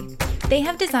industry. They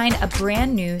have designed a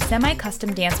brand new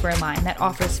semi-custom dancewear line that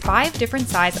offers 5 different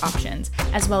size options,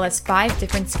 as well as 5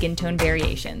 different skin tone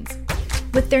variations.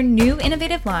 With their new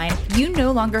innovative line, you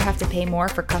no longer have to pay more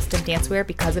for custom dancewear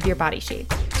because of your body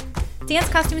shape. Dance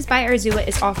Costumes by Urzua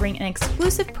is offering an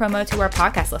exclusive promo to our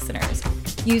podcast listeners.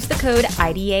 Use the code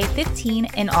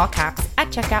IDA15 in all caps at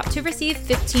checkout to receive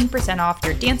 15% off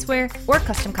your dancewear or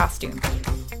custom costume.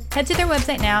 Head to their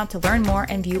website now to learn more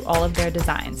and view all of their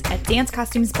designs at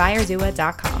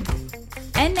dancecostumesbyurzua.com.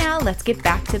 And now let's get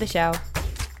back to the show.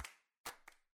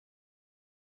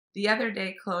 The other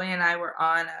day, Chloe and I were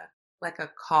on a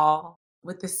call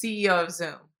with the CEO of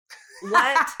Zoom.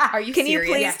 What? Are you Can serious?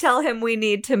 you please tell him we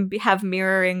need to have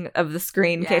mirroring of the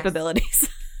screen capabilities?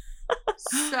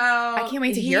 So I can't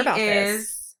wait to hear about this. He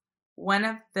is one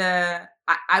of the.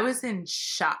 I was in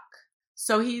shock.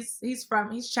 So he's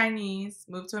Chinese,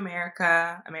 moved to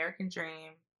America, American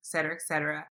dream, et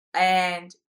cetera,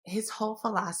 and his whole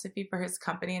philosophy for his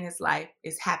company and his life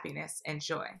is happiness and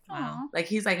joy. Wow. Like,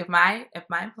 he's like, if my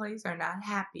employees are not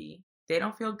happy, they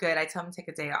don't feel good, I tell them to take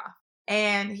a day off.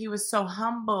 And he was so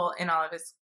humble in all of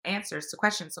his answers to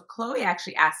questions. So Chloe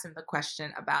actually asked him the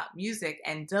question about music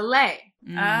and delay.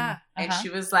 And she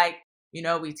was like,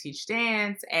 we teach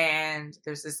dance and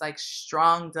there's this like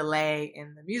strong delay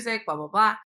in the music, blah, blah,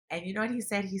 blah. And you know what he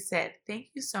said? He said, thank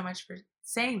you so much for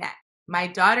saying that. My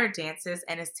daughter dances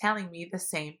and is telling me the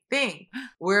same thing.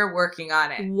 We're working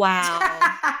on it. Wow.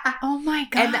 Oh my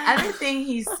God. And the other thing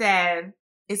he said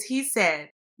is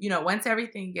once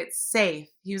everything gets safe,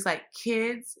 he was like,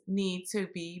 kids need to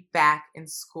be back in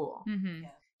school. Mm-hmm.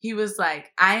 He was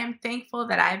like, I am thankful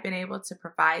that I've been able to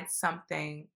provide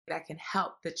something that can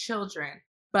help the children,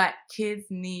 but kids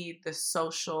need the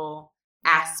social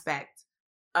aspect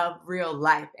of real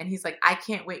life. And he's like, I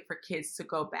can't wait for kids to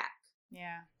go back.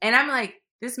 Yeah. And I'm like,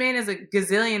 this man is a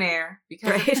gazillionaire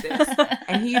because of this.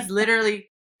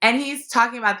 And he's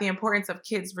talking about the importance of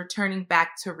kids returning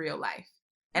back to real life.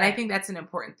 And I think that's an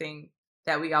important thing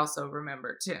that we also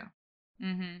remember too.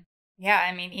 Mm-hmm. Yeah,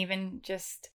 I mean, even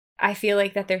just, I feel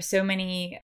like that there's so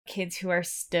many kids who are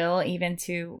still, even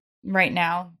to right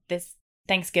now, this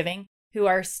Thanksgiving, who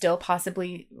are still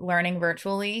possibly learning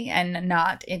virtually and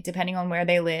not, depending on where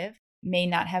they live, may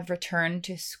not have returned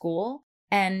to school.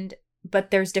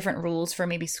 But there's different rules for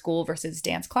maybe school versus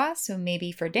dance class. So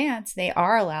maybe for dance, they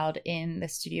are allowed in the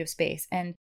studio space.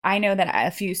 And I know that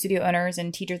a few studio owners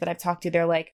and teachers that I've talked to, they're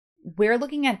like, we're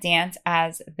looking at dance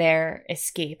as their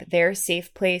escape, their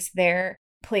safe place, their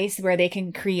place where they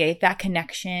can create that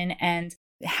connection and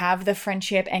have the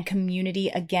friendship and community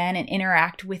again and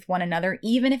interact with one another,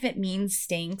 even if it means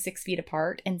staying 6 feet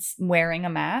apart and wearing a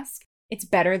mask. It's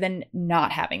better than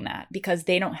not having that because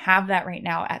they don't have that right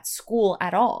now at school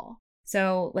at all.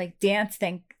 So like dance,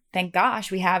 thank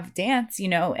gosh we have dance,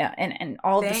 and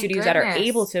all of the studios that are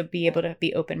able to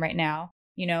be open right now.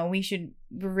 We're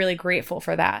really grateful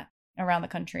for that around the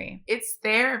country. It's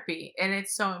therapy and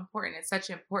it's so important. It's such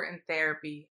important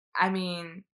therapy. I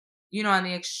mean, on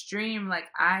the extreme, like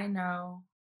I know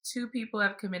 2 people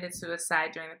have committed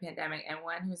suicide during the pandemic and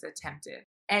 1 who's attempted.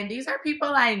 And these are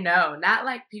people I know, not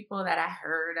like people that I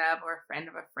heard of or a friend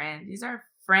of a friend. These are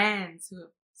friends who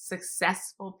are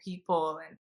successful people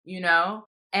and,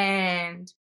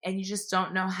 and you just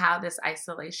don't know how this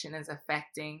isolation is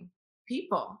affecting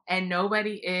people. And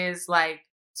nobody is like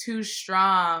too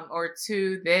strong or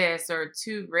too this or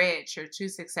too rich or too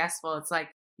successful. It's like,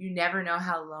 you never know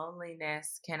how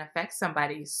loneliness can affect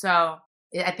somebody. So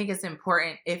I think it's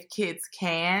important if kids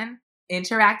can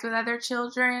interact with other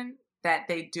children that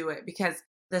they do it, because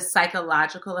the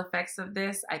psychological effects of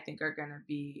this, I think, are going to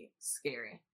be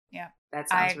scary. Yeah. That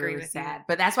I sounds agree really with you. sad.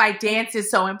 But that's why dance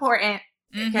is so important,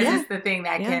 because it's the thing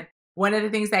that can, one of the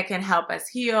things that can help us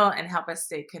heal and help us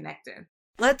stay connected.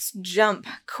 Let's jump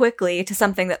quickly to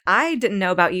something that I didn't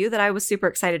know about you that I was super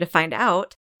excited to find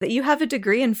out, that you have a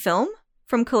degree in film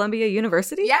from Columbia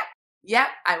University? Yep.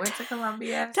 I went to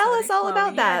Columbia. Tell us all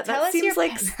about that. Tell That us seems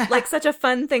your like such a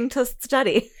fun thing to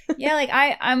study. Yeah, like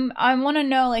I want to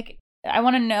know, like, I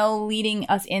want to know, leading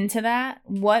us into that,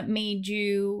 what made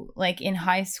you, like, in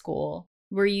high school,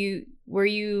 were you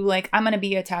like, I'm going to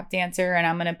be a tap dancer and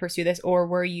I'm going to pursue this? Or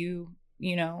were you,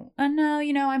 no,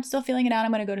 I'm still feeling it out,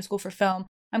 I'm going to go to school for film?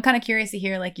 I'm kind of curious to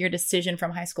hear, like, your decision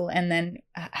from high school and then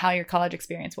how your college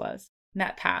experience was,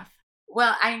 that path.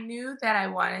 Well, I knew that I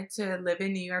wanted to live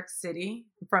in New York City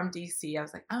from DC. I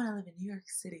was like, I want to live in New York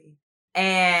City.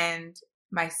 And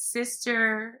my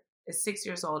sister is 6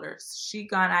 years older. She'd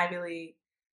gone Ivy League.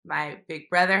 My big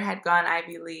brother had gone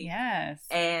Ivy League. Yes.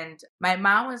 And my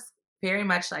mom was very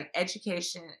much like,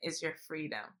 education is your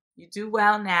freedom. You do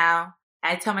well now.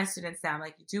 I tell my students now, I'm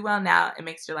like, you do well now, it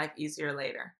makes your life easier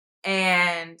later.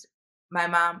 And my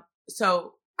mom,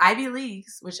 so Ivy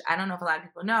Leagues, which I don't know if a lot of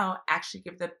people know, actually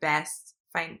give the best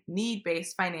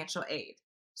need-based financial aid.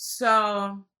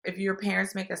 So if your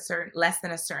parents make less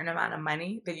than a certain amount of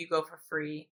money, then you go for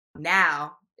free.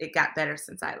 Now it got better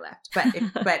since I left,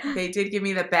 but they did give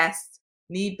me the best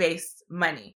need-based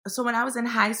money. So when I was in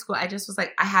high school, I just was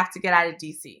like, I have to get out of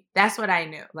DC. That's what I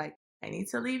knew. Like, I need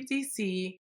to leave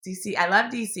DC. I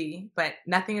love DC, but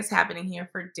nothing is happening here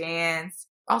for dance.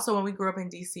 Also, when we grew up in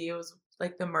DC, it was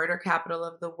like the murder capital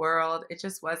of the world. It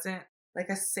just wasn't like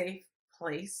a safe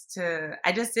place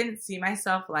I just didn't see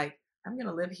myself like, I'm going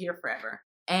to live here forever.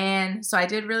 And so I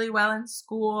did really well in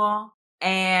school.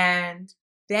 And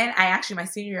then my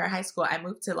senior year of high school, I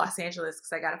moved to Los Angeles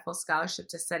because I got a full scholarship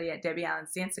to study at Debbie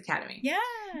Allen's Dance Academy. Yeah.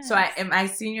 So in my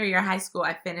senior year of high school,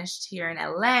 I finished here in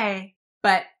LA,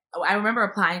 but I remember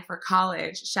applying for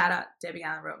college. Shout out, Debbie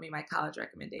Allen wrote me my college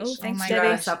recommendation. Oh, thanks, She Debbie.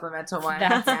 wrote a supplemental one.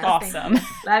 That's Yes, awesome.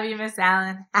 Love you, Miss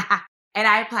Allen. And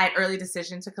I applied early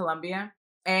decision to Columbia.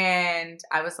 And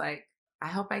I was like, I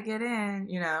hope I get in,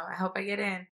 I hope I get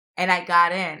in. And I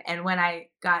got in. And when I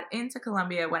got into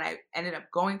Columbia, when I ended up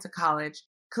going to college,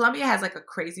 Columbia has like a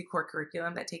crazy core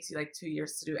curriculum that takes you like 2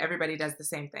 years to do. Everybody does the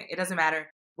same thing. It doesn't matter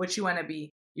what you want to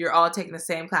be. You're all taking the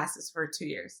same classes for 2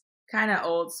 years. Kind of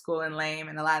old school and lame.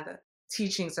 And a lot of the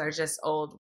teachings are just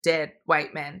old, dead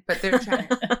white men. But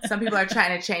some people are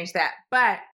trying to change that.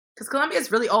 But because Columbia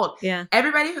is really old. Yeah.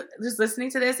 Everybody who's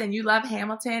listening to this and you love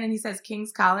Hamilton and he says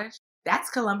King's College, that's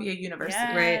Columbia University.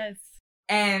 Yes. Right.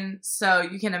 And so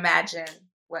you can imagine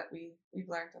what we've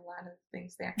learned a lot of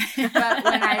things there. But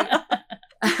when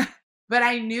but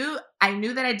I knew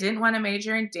that I didn't want to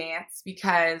major in dance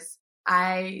because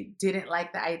I didn't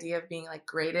like the idea of being like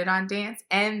graded on dance.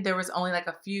 And there was only like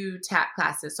a few tap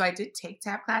classes. So I did take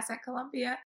tap class at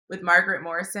Columbia with Margaret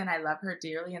Morrison. I love her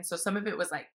dearly. And so some of it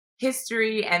was like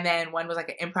history. And then one was like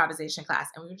an improvisation class.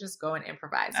 And we would just go and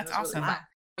improvise. That's it was awesome. Really fun.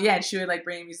 Yeah, and she would like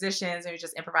bring musicians and we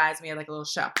just improvise. We had like a little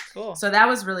show. Cool. So that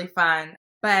was really fun.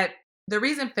 But the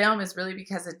reason film is really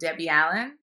because of Debbie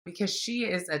Allen, because she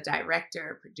is a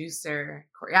director, producer,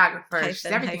 choreographer. She's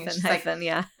everything. She's like,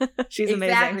 yeah. She's exactly.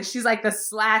 amazing. She's like the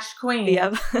slash queen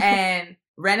Yep. and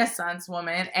Renaissance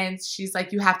woman. And she's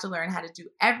like, you have to learn how to do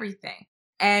everything.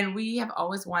 And we have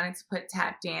always wanted to put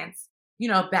tap dance,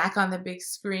 back on the big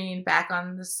screen, back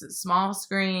on the small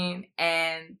screen.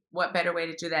 And what better way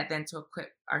to do that than to equip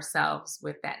ourselves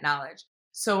with that knowledge?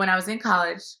 So when I was in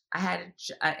college, I had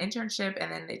an internship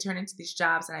and then they turned into these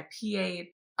jobs and I PA'd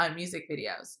on music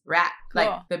videos, rap, Cool.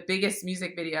 like the biggest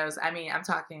music videos. I mean, I'm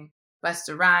talking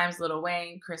Busta Rhymes, Lil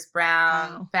Wayne, Chris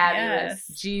Brown, Wow. Fabulous,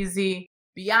 Jeezy,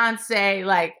 Beyonce.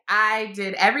 Like I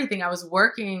did everything. I was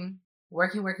working.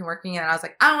 And I was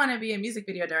like, I want to be a music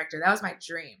video director. That was my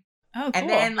dream. Oh, cool. And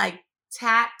then like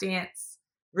tap dance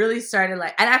really started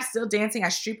and I'm still dancing. I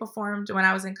street performed when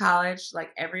I was in college,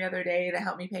 like every other day to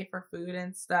help me pay for food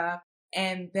and stuff.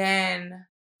 And then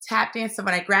tap dance. So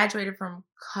when I graduated from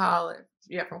college,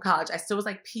 I still was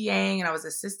like PAing and I was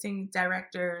assisting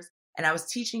directors and I was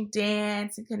teaching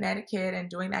dance in Connecticut and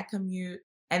doing that commute.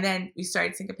 And then we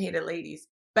started Syncopated Ladies.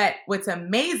 But what's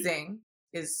amazing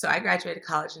is, so I graduated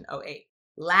college in 2008.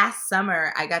 Last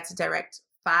summer, I got to direct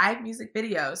 5 music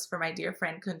videos for my dear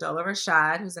friend Condola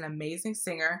Rashad, who's an amazing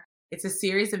singer. It's a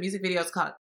series of music videos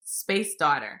called Space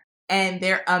Daughter. And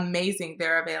they're amazing.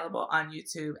 They're available on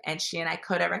YouTube. And she and I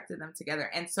co-directed them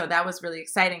together. And so that was really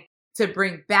exciting to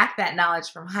bring back that knowledge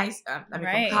from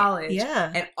from college.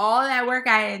 Yeah. And all that work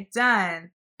I had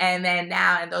done And then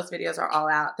now, and those videos are all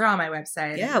out. They're on my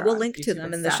website. Yeah, we'll link to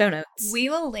them in the show notes. We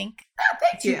will link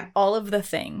Thank to you. all of the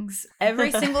things. Every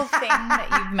single thing that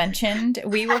you've mentioned,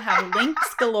 we will have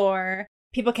links galore.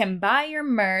 People can buy your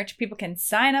merch. People can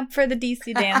sign up for the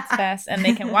DC Dance Fest, and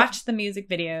they can watch the music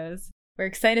videos. We're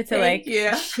excited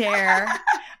to share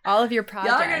all of your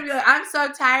projects. Y'all are going to be like, I'm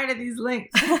so tired of these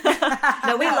links.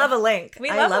 No, we love a link.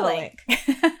 I love a link.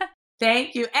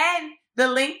 Thank you. And the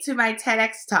link to my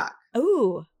TEDx talk.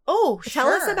 Ooh. Oh, Tell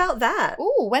us about that.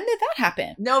 Ooh, when did that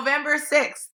happen? November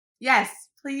 6th. Yes,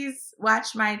 please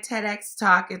watch my TEDx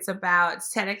talk. It's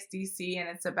TEDx DC, and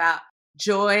it's about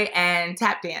joy and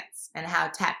tap dance, and how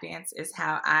tap dance is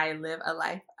how I live a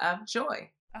life of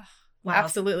joy. Oh, wow.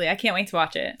 Absolutely. I can't wait to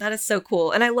watch it. That is so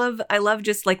cool. And I love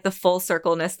just like the full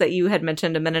circleness that you had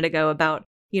mentioned a minute ago about,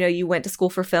 you went to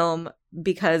school for film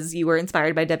because you were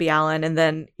inspired by Debbie Allen, and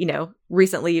then,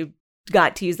 recently you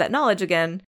got to use that knowledge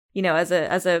again, as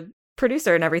a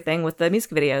producer and everything with the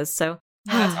music videos. So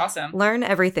that's awesome. Learn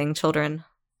everything, children.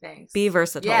 Thanks. Be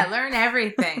versatile. Yeah, learn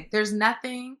everything. There's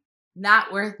nothing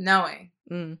not worth knowing.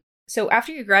 So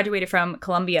after you graduated from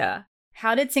Columbia,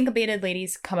 how did Syncopated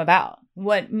Ladies come about?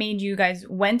 What made you guys,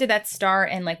 when did that start,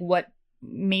 and like what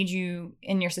made you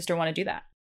and your sister want to do that?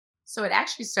 So it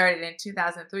actually started in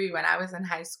 2003 when I was in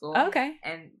high school. Oh, okay.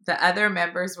 And the other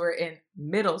members were in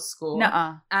middle school.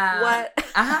 Nuh-uh. What?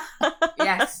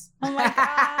 Yes. Oh my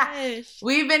gosh.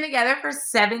 We've been together for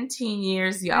 17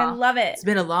 years, y'all. I love it. It's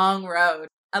been a long road.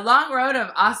 A long road of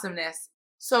awesomeness.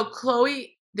 So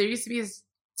Chloe, there used to be this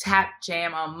tap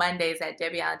jam on Mondays at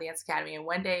Debbie Allen Dance Academy. And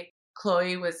one day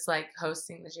Chloe was like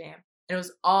hosting the jam. And it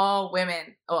was all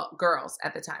women, girls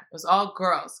at the time. It was all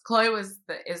girls. Chloe is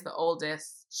the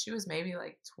oldest. She was maybe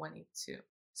like 22.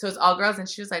 So it's all girls. And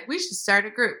she was like, we should start a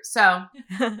group. So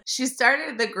she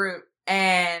started the group,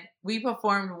 and we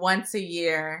performed once a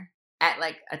year at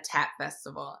like a tap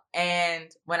festival.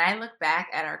 And when I look back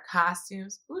at our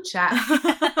costumes, ooh, child,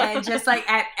 and just like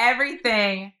at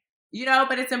everything,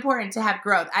 but it's important to have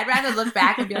growth. I'd rather look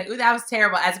back and be like, ooh, that was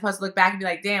terrible, as opposed to look back and be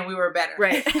like, damn, we were better.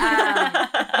 Right.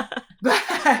 But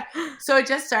so it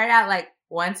just started out like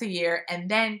once a year. And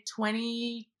then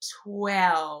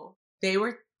 2012, they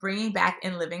were bringing back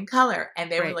In Living Color,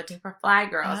 and they were looking for fly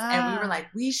girls. And we were like,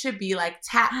 we should be like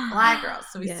tap fly girls.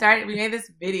 So we made this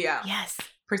video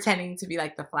pretending to be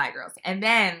like the fly girls. And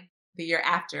then the year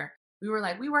after, we were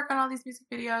like, we work on all these music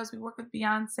videos. We work with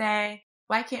Beyonce.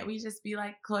 Why can't we just be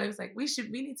like, Chloe was like, we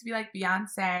need to be like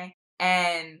Beyonce.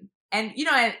 And at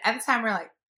the time we're like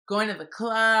going to the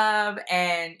club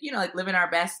and, like living our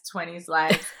best 20s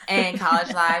lives and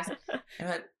college lives.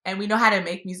 And we know how to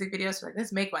make music videos. So like,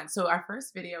 let's make one. So our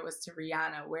first video was to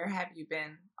Rihanna, Where Have You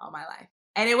Been All My Life?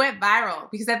 And it went viral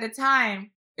because at the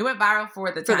time, it went viral for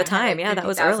the time. Yeah, that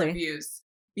was early. Views.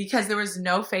 Because there was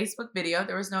no Facebook video,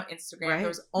 there was no Instagram, there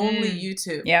was only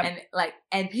YouTube. Yep.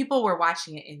 And people were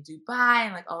watching it in Dubai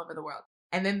and like all over the world.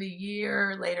 And then the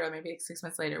year later, or maybe like 6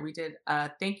 months later, we did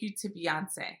a thank you to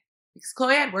Beyonce. Because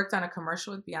Chloe had worked on a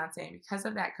commercial with Beyonce, and because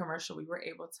of that commercial, we were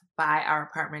able to buy our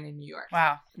apartment in New York.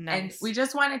 Wow. Nice. And we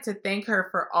just wanted to thank her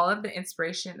for all of the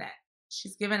inspiration that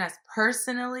she's given us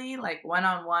personally, like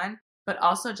one-on-one, but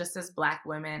also just as Black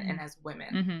women and as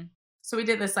women. Mm-hmm. So we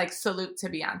did this like salute to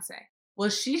Beyonce. Well,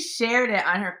 she shared it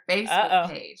on her Facebook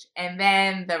page. And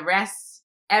then the rest,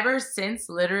 ever since,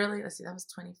 literally, let's see, that was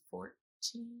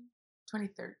 2013,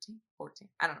 14.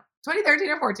 I don't know. 2013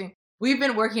 or 14. We've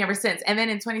been working ever since. And then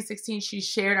in 2016, she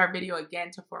shared our video again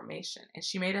to Formation. And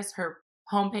she made us her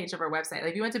homepage of her website.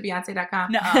 Like if you went to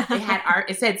Beyonce.com,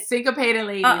 it said Syncopated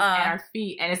Ladies and our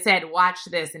feet. And it said, watch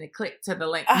this. And it clicked to the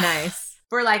link. Nice.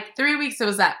 For like 3 weeks, it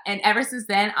was up. And ever since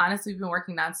then, honestly, we've been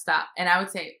working nonstop. And I would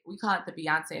say we call it the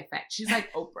Beyonce effect. She's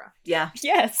like Oprah. Yeah.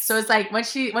 Yes. So it's like when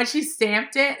she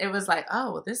stamped it, it was like,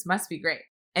 oh, well, this must be great.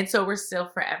 And so we're still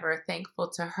forever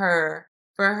thankful to her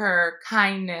for her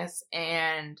kindness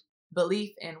and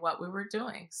belief in what we were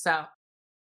doing. So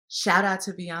shout out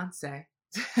to Beyonce.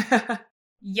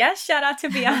 Yes, shout out to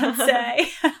Beyonce.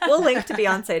 We'll link to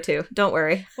Beyonce too. Don't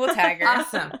worry. We'll tag her.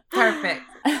 Awesome. Perfect.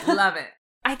 Love it.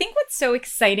 I think what's so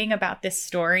exciting about this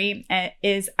story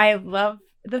is I love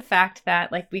the fact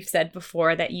that, like we've said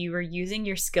before, that you were using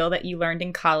your skill that you learned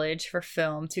in college for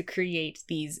film to create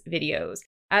these videos.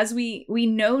 As we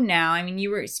know now, I mean, you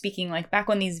were speaking like back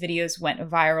when these videos went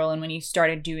viral and when you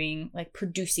started doing like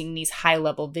producing these high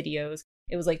level videos,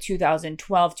 it was like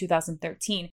 2012,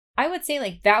 2013. I would say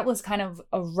like that was kind of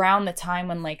around the time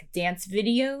when like dance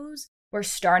videos were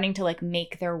starting to like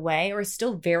make their way, or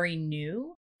still very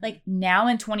new. Like now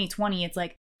in 2020, it's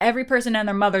like every person and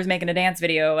their mother's making a dance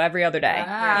video every other day.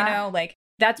 Like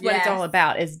that's what it's all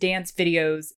about, is dance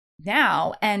videos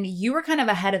now. And you were kind of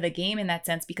ahead of the game in that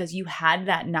sense because you had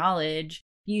that knowledge.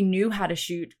 You knew how to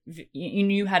shoot, you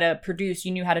knew how to produce,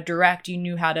 you knew how to direct, you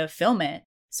knew how to film it.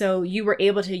 So you were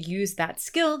able to use that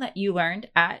skill that you learned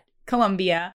at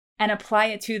Columbia and apply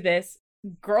it to this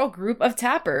girl group of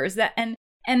tappers. And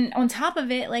on top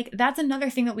of it, like, that's another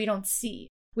thing that we don't see.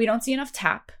 We don't see enough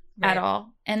tap at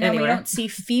all. And then we don't see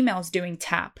females doing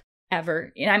tap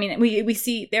ever. I mean, we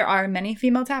see there are many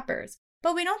female tappers,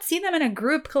 but we don't see them in a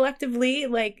group collectively,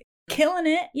 like, killing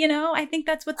it. You know, I think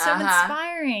that's what's so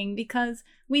inspiring, because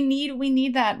we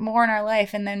need that more in our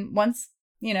life. And then once,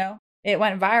 you know, it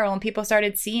went viral and people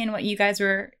started seeing what you guys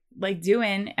were like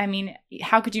doing, I mean,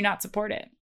 how could you not support it?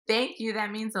 Thank you.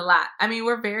 That means a lot. I mean,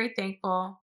 we're very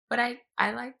thankful, but I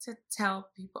like to tell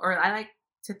people, or I like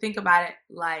to think about it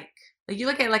like you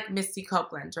look at like Misty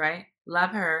Copeland, right?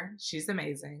 Love her. She's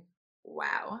amazing.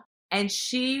 Wow. And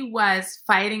she was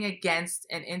fighting against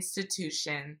an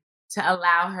institution to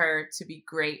allow her to be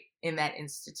great in that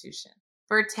institution.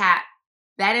 For tap,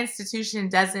 that institution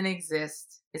doesn't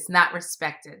exist. It's not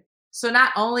respected. So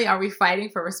not only are we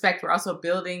fighting for respect, we're also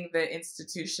building the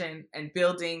institution and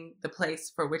building the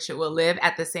place for which it will live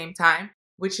at the same time,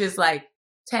 which is like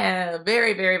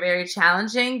very, very, very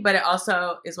challenging, but it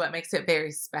also is what makes it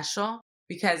very special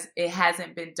because it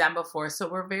hasn't been done before. So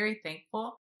we're very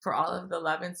thankful for all of the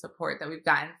love and support that we've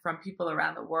gotten from people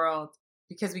around the world,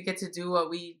 because we get to do what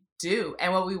we do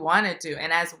and what we want to do.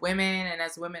 And as women and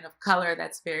as women of color,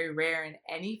 that's very rare in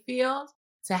any field,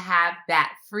 to have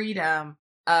that freedom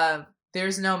of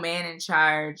there's no man in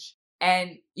charge.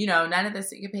 And, you know, none of the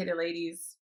syncopated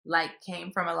ladies like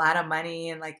came from a lot of money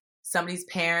and like somebody's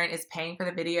parent is paying for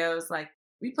the videos. Like,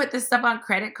 we put this stuff on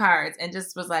credit cards and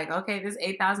just was like, okay, this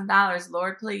 $8,000,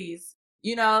 Lord, please,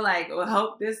 you know, like, we'll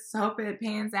hope it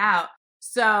pans out.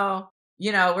 So,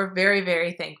 you know, we're very,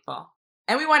 very thankful.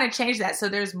 And we want to change that. So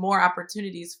there's more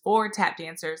opportunities for tap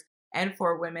dancers and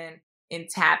for women in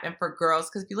tap and for girls.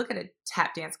 Because if you look at a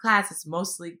tap dance class, it's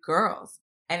mostly girls.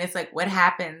 And it's like, what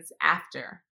happens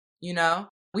after? You know,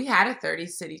 we had a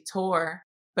 30-city tour,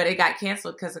 but it got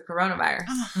canceled because of coronavirus.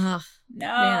 Oh,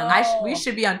 no. We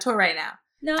should be on tour right now.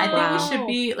 No. I think we should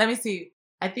be, let me see.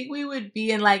 I think we would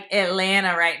be in like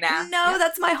Atlanta right now. No,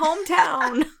 that's my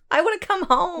hometown. I would have come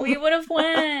home. We would have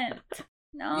went.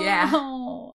 No. Yeah.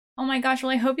 Oh my gosh.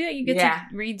 Well, I hope that you get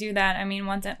to redo that. I mean,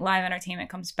 once live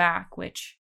entertainment comes back,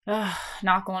 which,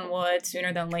 knock on wood,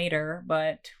 sooner than later.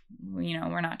 But, you know,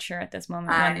 we're not sure at this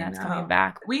moment when that's coming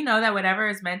back. We know that whatever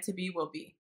is meant to be will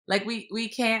be. Like, we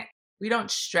don't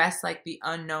stress like the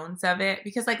unknowns of it,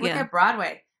 because like, look at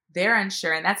Broadway. They're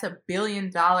unsure, and that's $1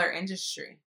 billion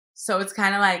industry. So it's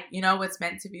kind of like, you know, what's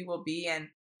meant to be will be.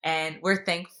 And we're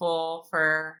thankful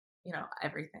for, you know,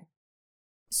 everything.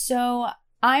 So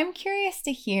I'm curious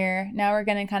to hear, now we're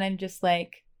going to kind of just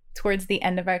like towards the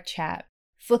end of our chat,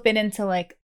 flip it into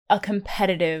like the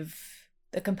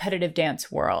competitive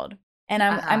dance world. And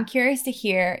I'm curious to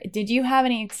hear, did you have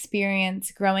any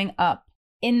experience growing up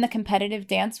in the competitive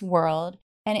dance world?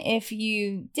 And if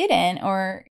you didn't,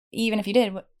 or even if you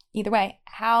did, either way,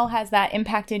 how has that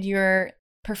impacted your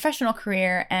professional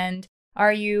career? And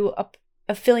are you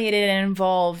affiliated and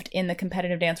involved in the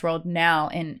competitive dance world now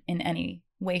in any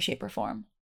way, shape, or form?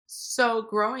 So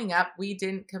growing up, we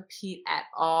didn't compete at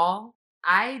all.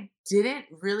 I didn't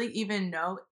really even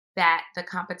know that the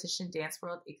competition dance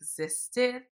world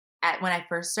existed when I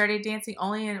first started dancing,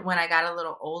 only when I got a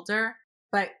little older,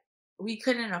 but we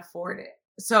couldn't afford it.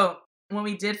 So when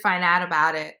we did find out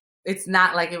about it, it's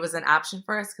not like it was an option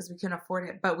for us because we couldn't afford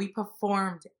it, but we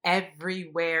performed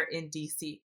everywhere in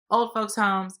DC. Old folks'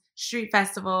 homes, street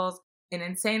festivals, an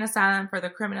insane asylum for the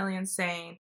criminally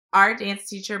insane. Our dance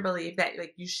teacher believed that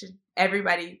like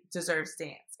everybody deserves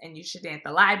dance and you should dance.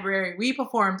 The library, we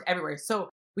performed everywhere. So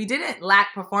we didn't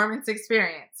lack performance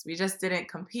experience. We just didn't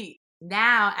compete.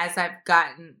 Now, as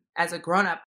a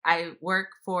grown-up, I work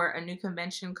for a new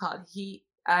convention called Heat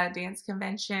Dance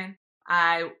Convention.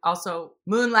 I also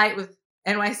moonlight with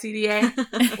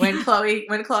NYCDA when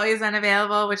Chloe is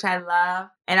unavailable, which I love.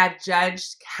 And I've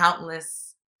judged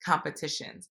countless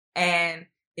competitions. And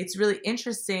it's really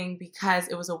interesting because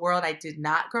it was a world I did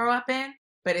not grow up in,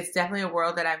 but it's definitely a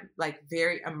world that I'm like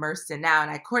very immersed in now.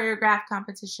 And I choreograph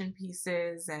competition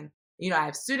pieces and, you know, I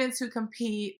have students who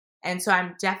compete. And so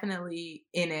I'm definitely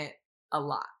in it a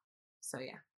lot. So,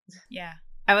 yeah. Yeah.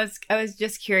 I was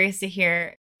just curious to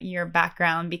hear your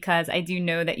background, because I do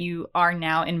know that you are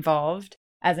now involved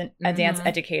as a dance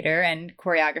educator and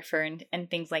choreographer and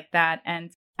things like that. And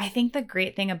I think the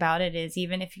great thing about it is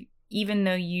even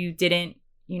though you didn't,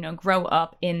 you know, grow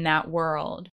up in that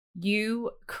world,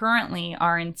 you currently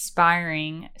are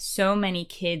inspiring so many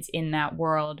kids in that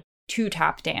world to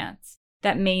tap dance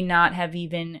that may not have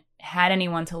even had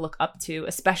anyone to look up to,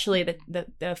 especially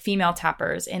the female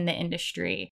tappers in the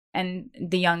industry and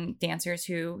the young dancers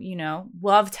who, you know,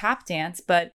 love tap dance.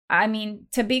 But I mean,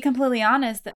 to be completely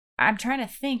honest, I'm trying to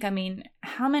think, I mean,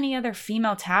 how many other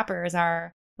female tappers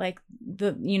are like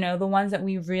the ones that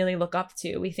we really look up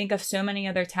to? We think of so many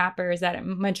other tappers that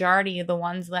majority of the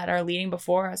ones that are leading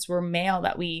before us were male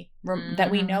that we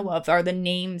know of, are the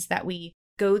names that we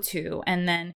go to. And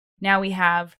then now we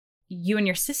have you and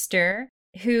your sister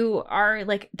who are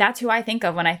like, that's who I think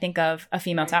of when I think of a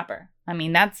female tapper. I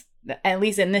mean, that's at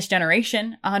least in this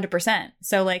generation, 100%.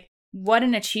 So like, what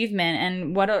an achievement,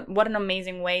 and what an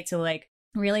amazing way to like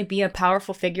really be a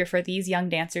powerful figure for these young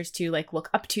dancers to like look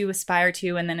up to, aspire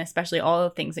to, and then especially all the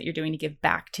things that you're doing to give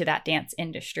back to that dance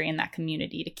industry and that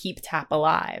community to keep tap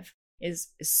alive is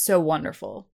so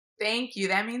wonderful. Thank you.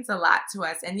 That means a lot to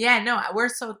us. And yeah, no, we're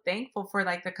so thankful for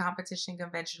like the competition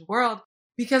convention world,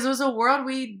 because it was a world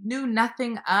we knew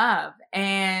nothing of.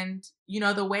 And, you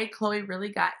know, the way Chloe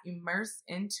really got immersed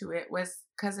into it was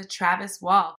because of Travis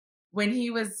Wall. When he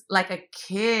was like a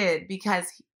kid, because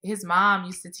his mom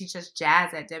used to teach us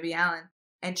jazz at Debbie Allen,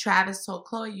 and Travis told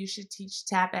Chloe, you should teach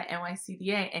tap at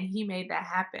NYCDA. And he made that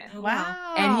happen.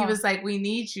 Wow. And he was like, we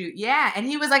need you. Yeah. And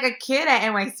he was like a kid at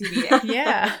NYCDA.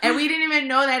 Yeah. And we didn't even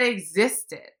know that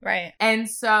existed. Right. And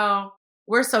so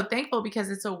we're so thankful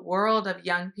because it's a world of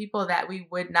young people that we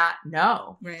would not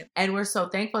know. Right. And we're so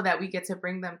thankful that we get to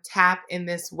bring them tap in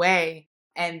this way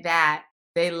and that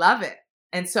they love it.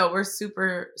 And so we're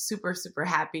super, super, super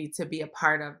happy to be a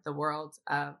part of the world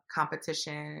of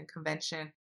competition and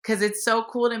convention, because it's so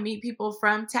cool to meet people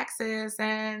from Texas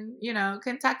and, you know,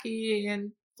 Kentucky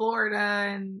and Florida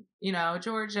and, you know,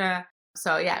 Georgia.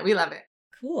 So yeah, we love it.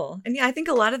 Cool. And yeah, I think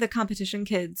a lot of the competition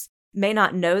kids may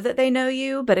not know that they know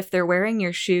you, but if they're wearing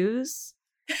your shoes,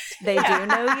 they do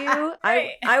know you.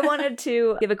 Right. I wanted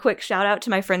to give a quick shout out to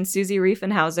my friend Susie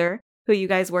Riefenhauser, who you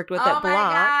guys worked with at Block. Oh my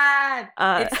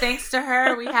God. It's thanks to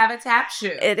her we have a tap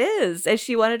shoe. It is. And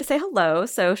she wanted to say hello.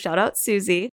 So shout out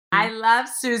Susie. I love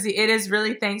Susie. It is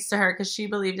really thanks to her because she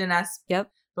believed in us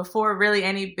before really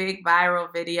any big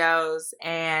viral videos.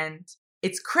 And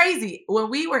it's crazy. When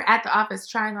we were at the office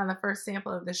trying on the first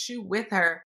sample of the shoe with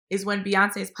her is when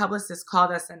Beyonce's publicist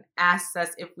called us and asked us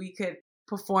if we could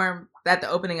perform at the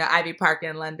opening of Ivy Park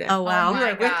in London. Oh, wow. We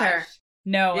were with her.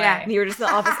 No way. Yeah. You were just in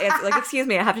the office answering, like, excuse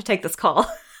me, I have to take this call.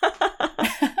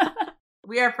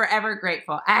 We are forever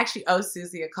grateful. I actually owe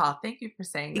Susie a call. Thank you for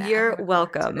saying that. You're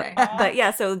welcome. But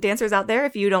yeah, so dancers out there,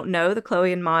 if you don't know the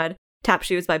Chloe and Maud Tap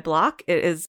Shoes by Block, it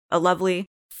is a lovely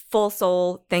full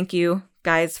soul. Thank you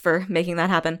guys for making that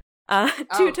happen.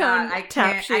 Two-tone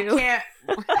tap shoe.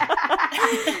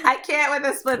 I can't with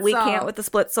the split sole. We can't with the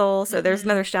split sole. So there's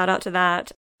another shout out to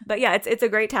that. But yeah, it's a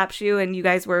great tap shoe, and you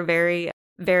guys were very,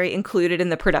 very included in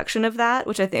the production of that,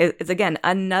 which I think is, again,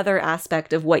 another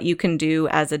aspect of what you can do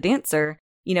as a dancer,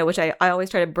 you know, which I always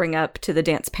try to bring up to the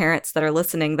dance parents that are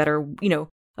listening that are, you know,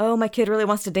 oh, my kid really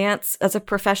wants to dance as a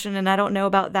profession and I don't know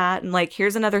about that. And like,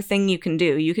 here's another thing you can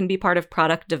do. You can be part of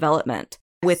product development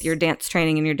with your dance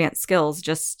training and your dance skills,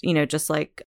 just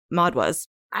like Maud was.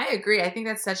 I agree. I think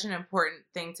that's such an important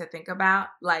thing to think about.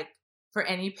 Like, for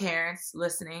any parents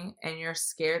listening and you're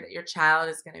scared that your child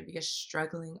is going to be a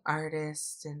struggling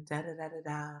artist and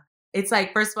da-da-da-da-da. It's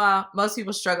like, first of all, most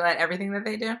people struggle at everything that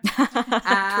they do.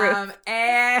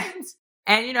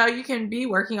 And, you know, you can be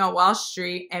working on Wall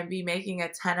Street and be making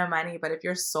a ton of money, but if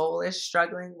your soul is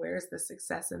struggling, where's the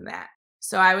success in that?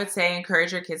 So I would say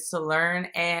encourage your kids to learn.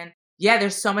 And yeah,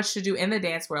 there's so much to do in the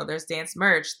dance world. There's dance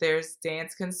merch, there's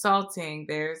dance consulting,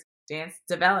 there's dance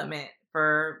development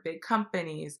for big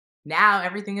companies. Now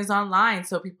everything is online,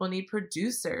 so people need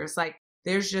producers. Like,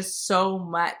 there's just so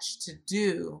much to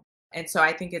do. And so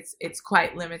I think it's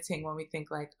quite limiting when we think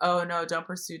like, oh no, don't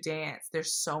pursue dance.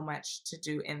 There's so much to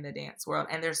do in the dance world,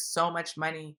 and there's so much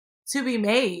money to be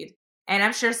made. And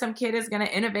I'm sure some kid is going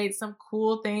to innovate some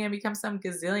cool thing and become some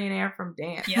gazillionaire from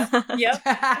dance. Yep.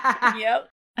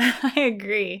 I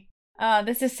agree.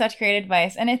 This is such great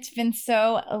advice. And it's been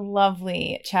so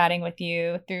lovely chatting with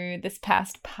you through this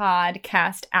past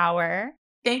podcast hour.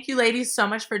 Thank you, ladies, so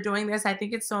much for doing this. I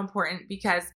think it's so important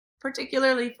because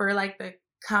particularly for like the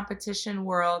competition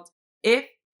world, if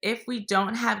we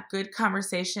don't have good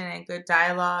conversation and good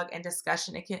dialogue and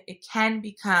discussion, it can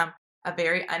become a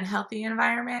very unhealthy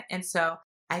environment. And so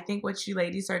I think what you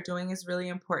ladies are doing is really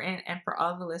important. And for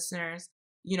all the listeners,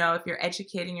 you know, if you're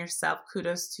educating yourself,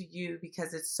 kudos to you,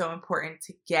 because it's so important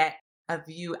to get a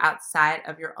view outside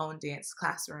of your own dance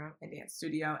classroom and dance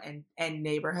studio and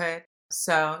neighborhood.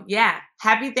 So yeah,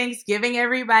 happy Thanksgiving,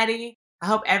 everybody. I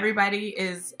hope everybody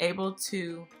is able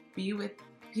to be with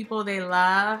people they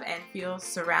love and feel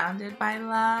surrounded by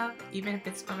love, even if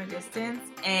it's from a distance,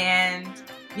 and,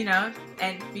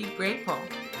 and be grateful.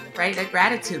 Write a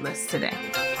gratitude list today.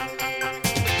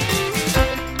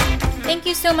 Thank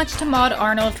you so much to Maude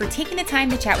Arnold for taking the time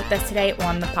to chat with us today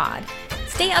on the pod.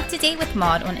 Stay up to date with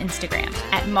Maude on Instagram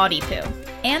at MaudePoo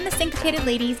and the Syncopated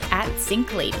Ladies at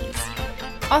Sync Ladies.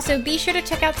 Also, be sure to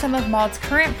check out some of Maude's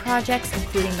current projects,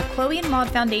 including the Chloe and Maude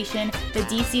Foundation, the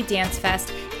DC Dance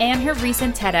Fest, and her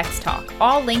recent TEDx talk,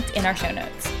 all linked in our show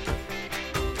notes.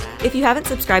 If you haven't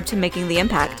subscribed to Making the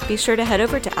Impact, be sure to head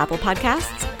over to Apple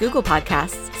Podcasts, Google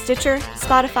Podcasts, Stitcher,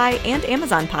 Spotify, and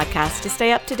Amazon Podcasts to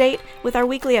stay up to date with our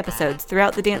weekly episodes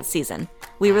throughout the dance season.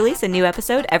 We release a new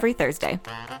episode every Thursday.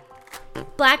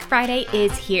 Black Friday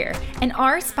is here, and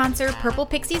our sponsor, Purple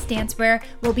Pixies Dancewear,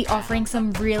 will be offering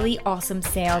some really awesome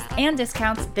sales and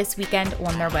discounts this weekend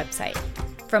on their website.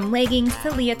 From leggings to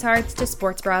leotards to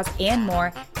sports bras and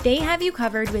more, they have you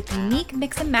covered with unique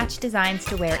mix and match designs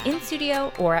to wear in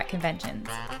studio or at conventions.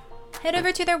 Head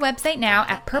over to their website now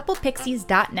at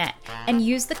purplepixies.net and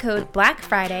use the code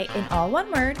BLACKFRIDAY in all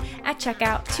one word at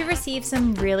checkout to receive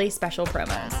some really special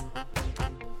promos.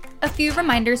 A few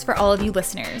reminders for all of you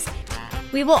listeners.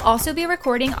 We will also be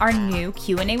recording our new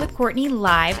Q&A with Courtney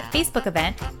live Facebook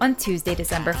event on Tuesday,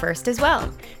 December 1st as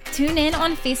well. Tune in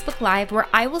on Facebook Live where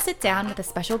I will sit down with a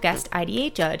special guest IDA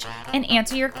judge and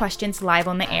answer your questions live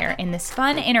on the air in this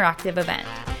fun interactive event.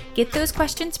 Get those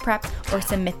questions prepped or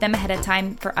submit them ahead of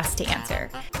time for us to answer.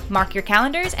 Mark your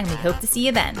calendars and we hope to see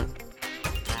you then.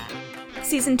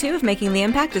 Season 2 of Making the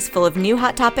Impact is full of new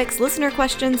hot topics, listener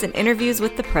questions, and interviews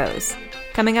with the pros.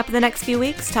 Coming up in the next few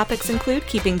weeks, topics include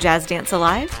keeping jazz dance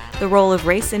alive, the role of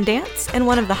race in dance, and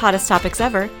one of the hottest topics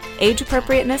ever, age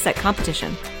appropriateness at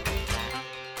competition.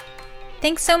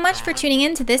 Thanks so much for tuning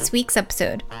in to this week's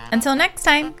episode. Until next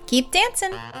time, keep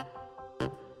dancing!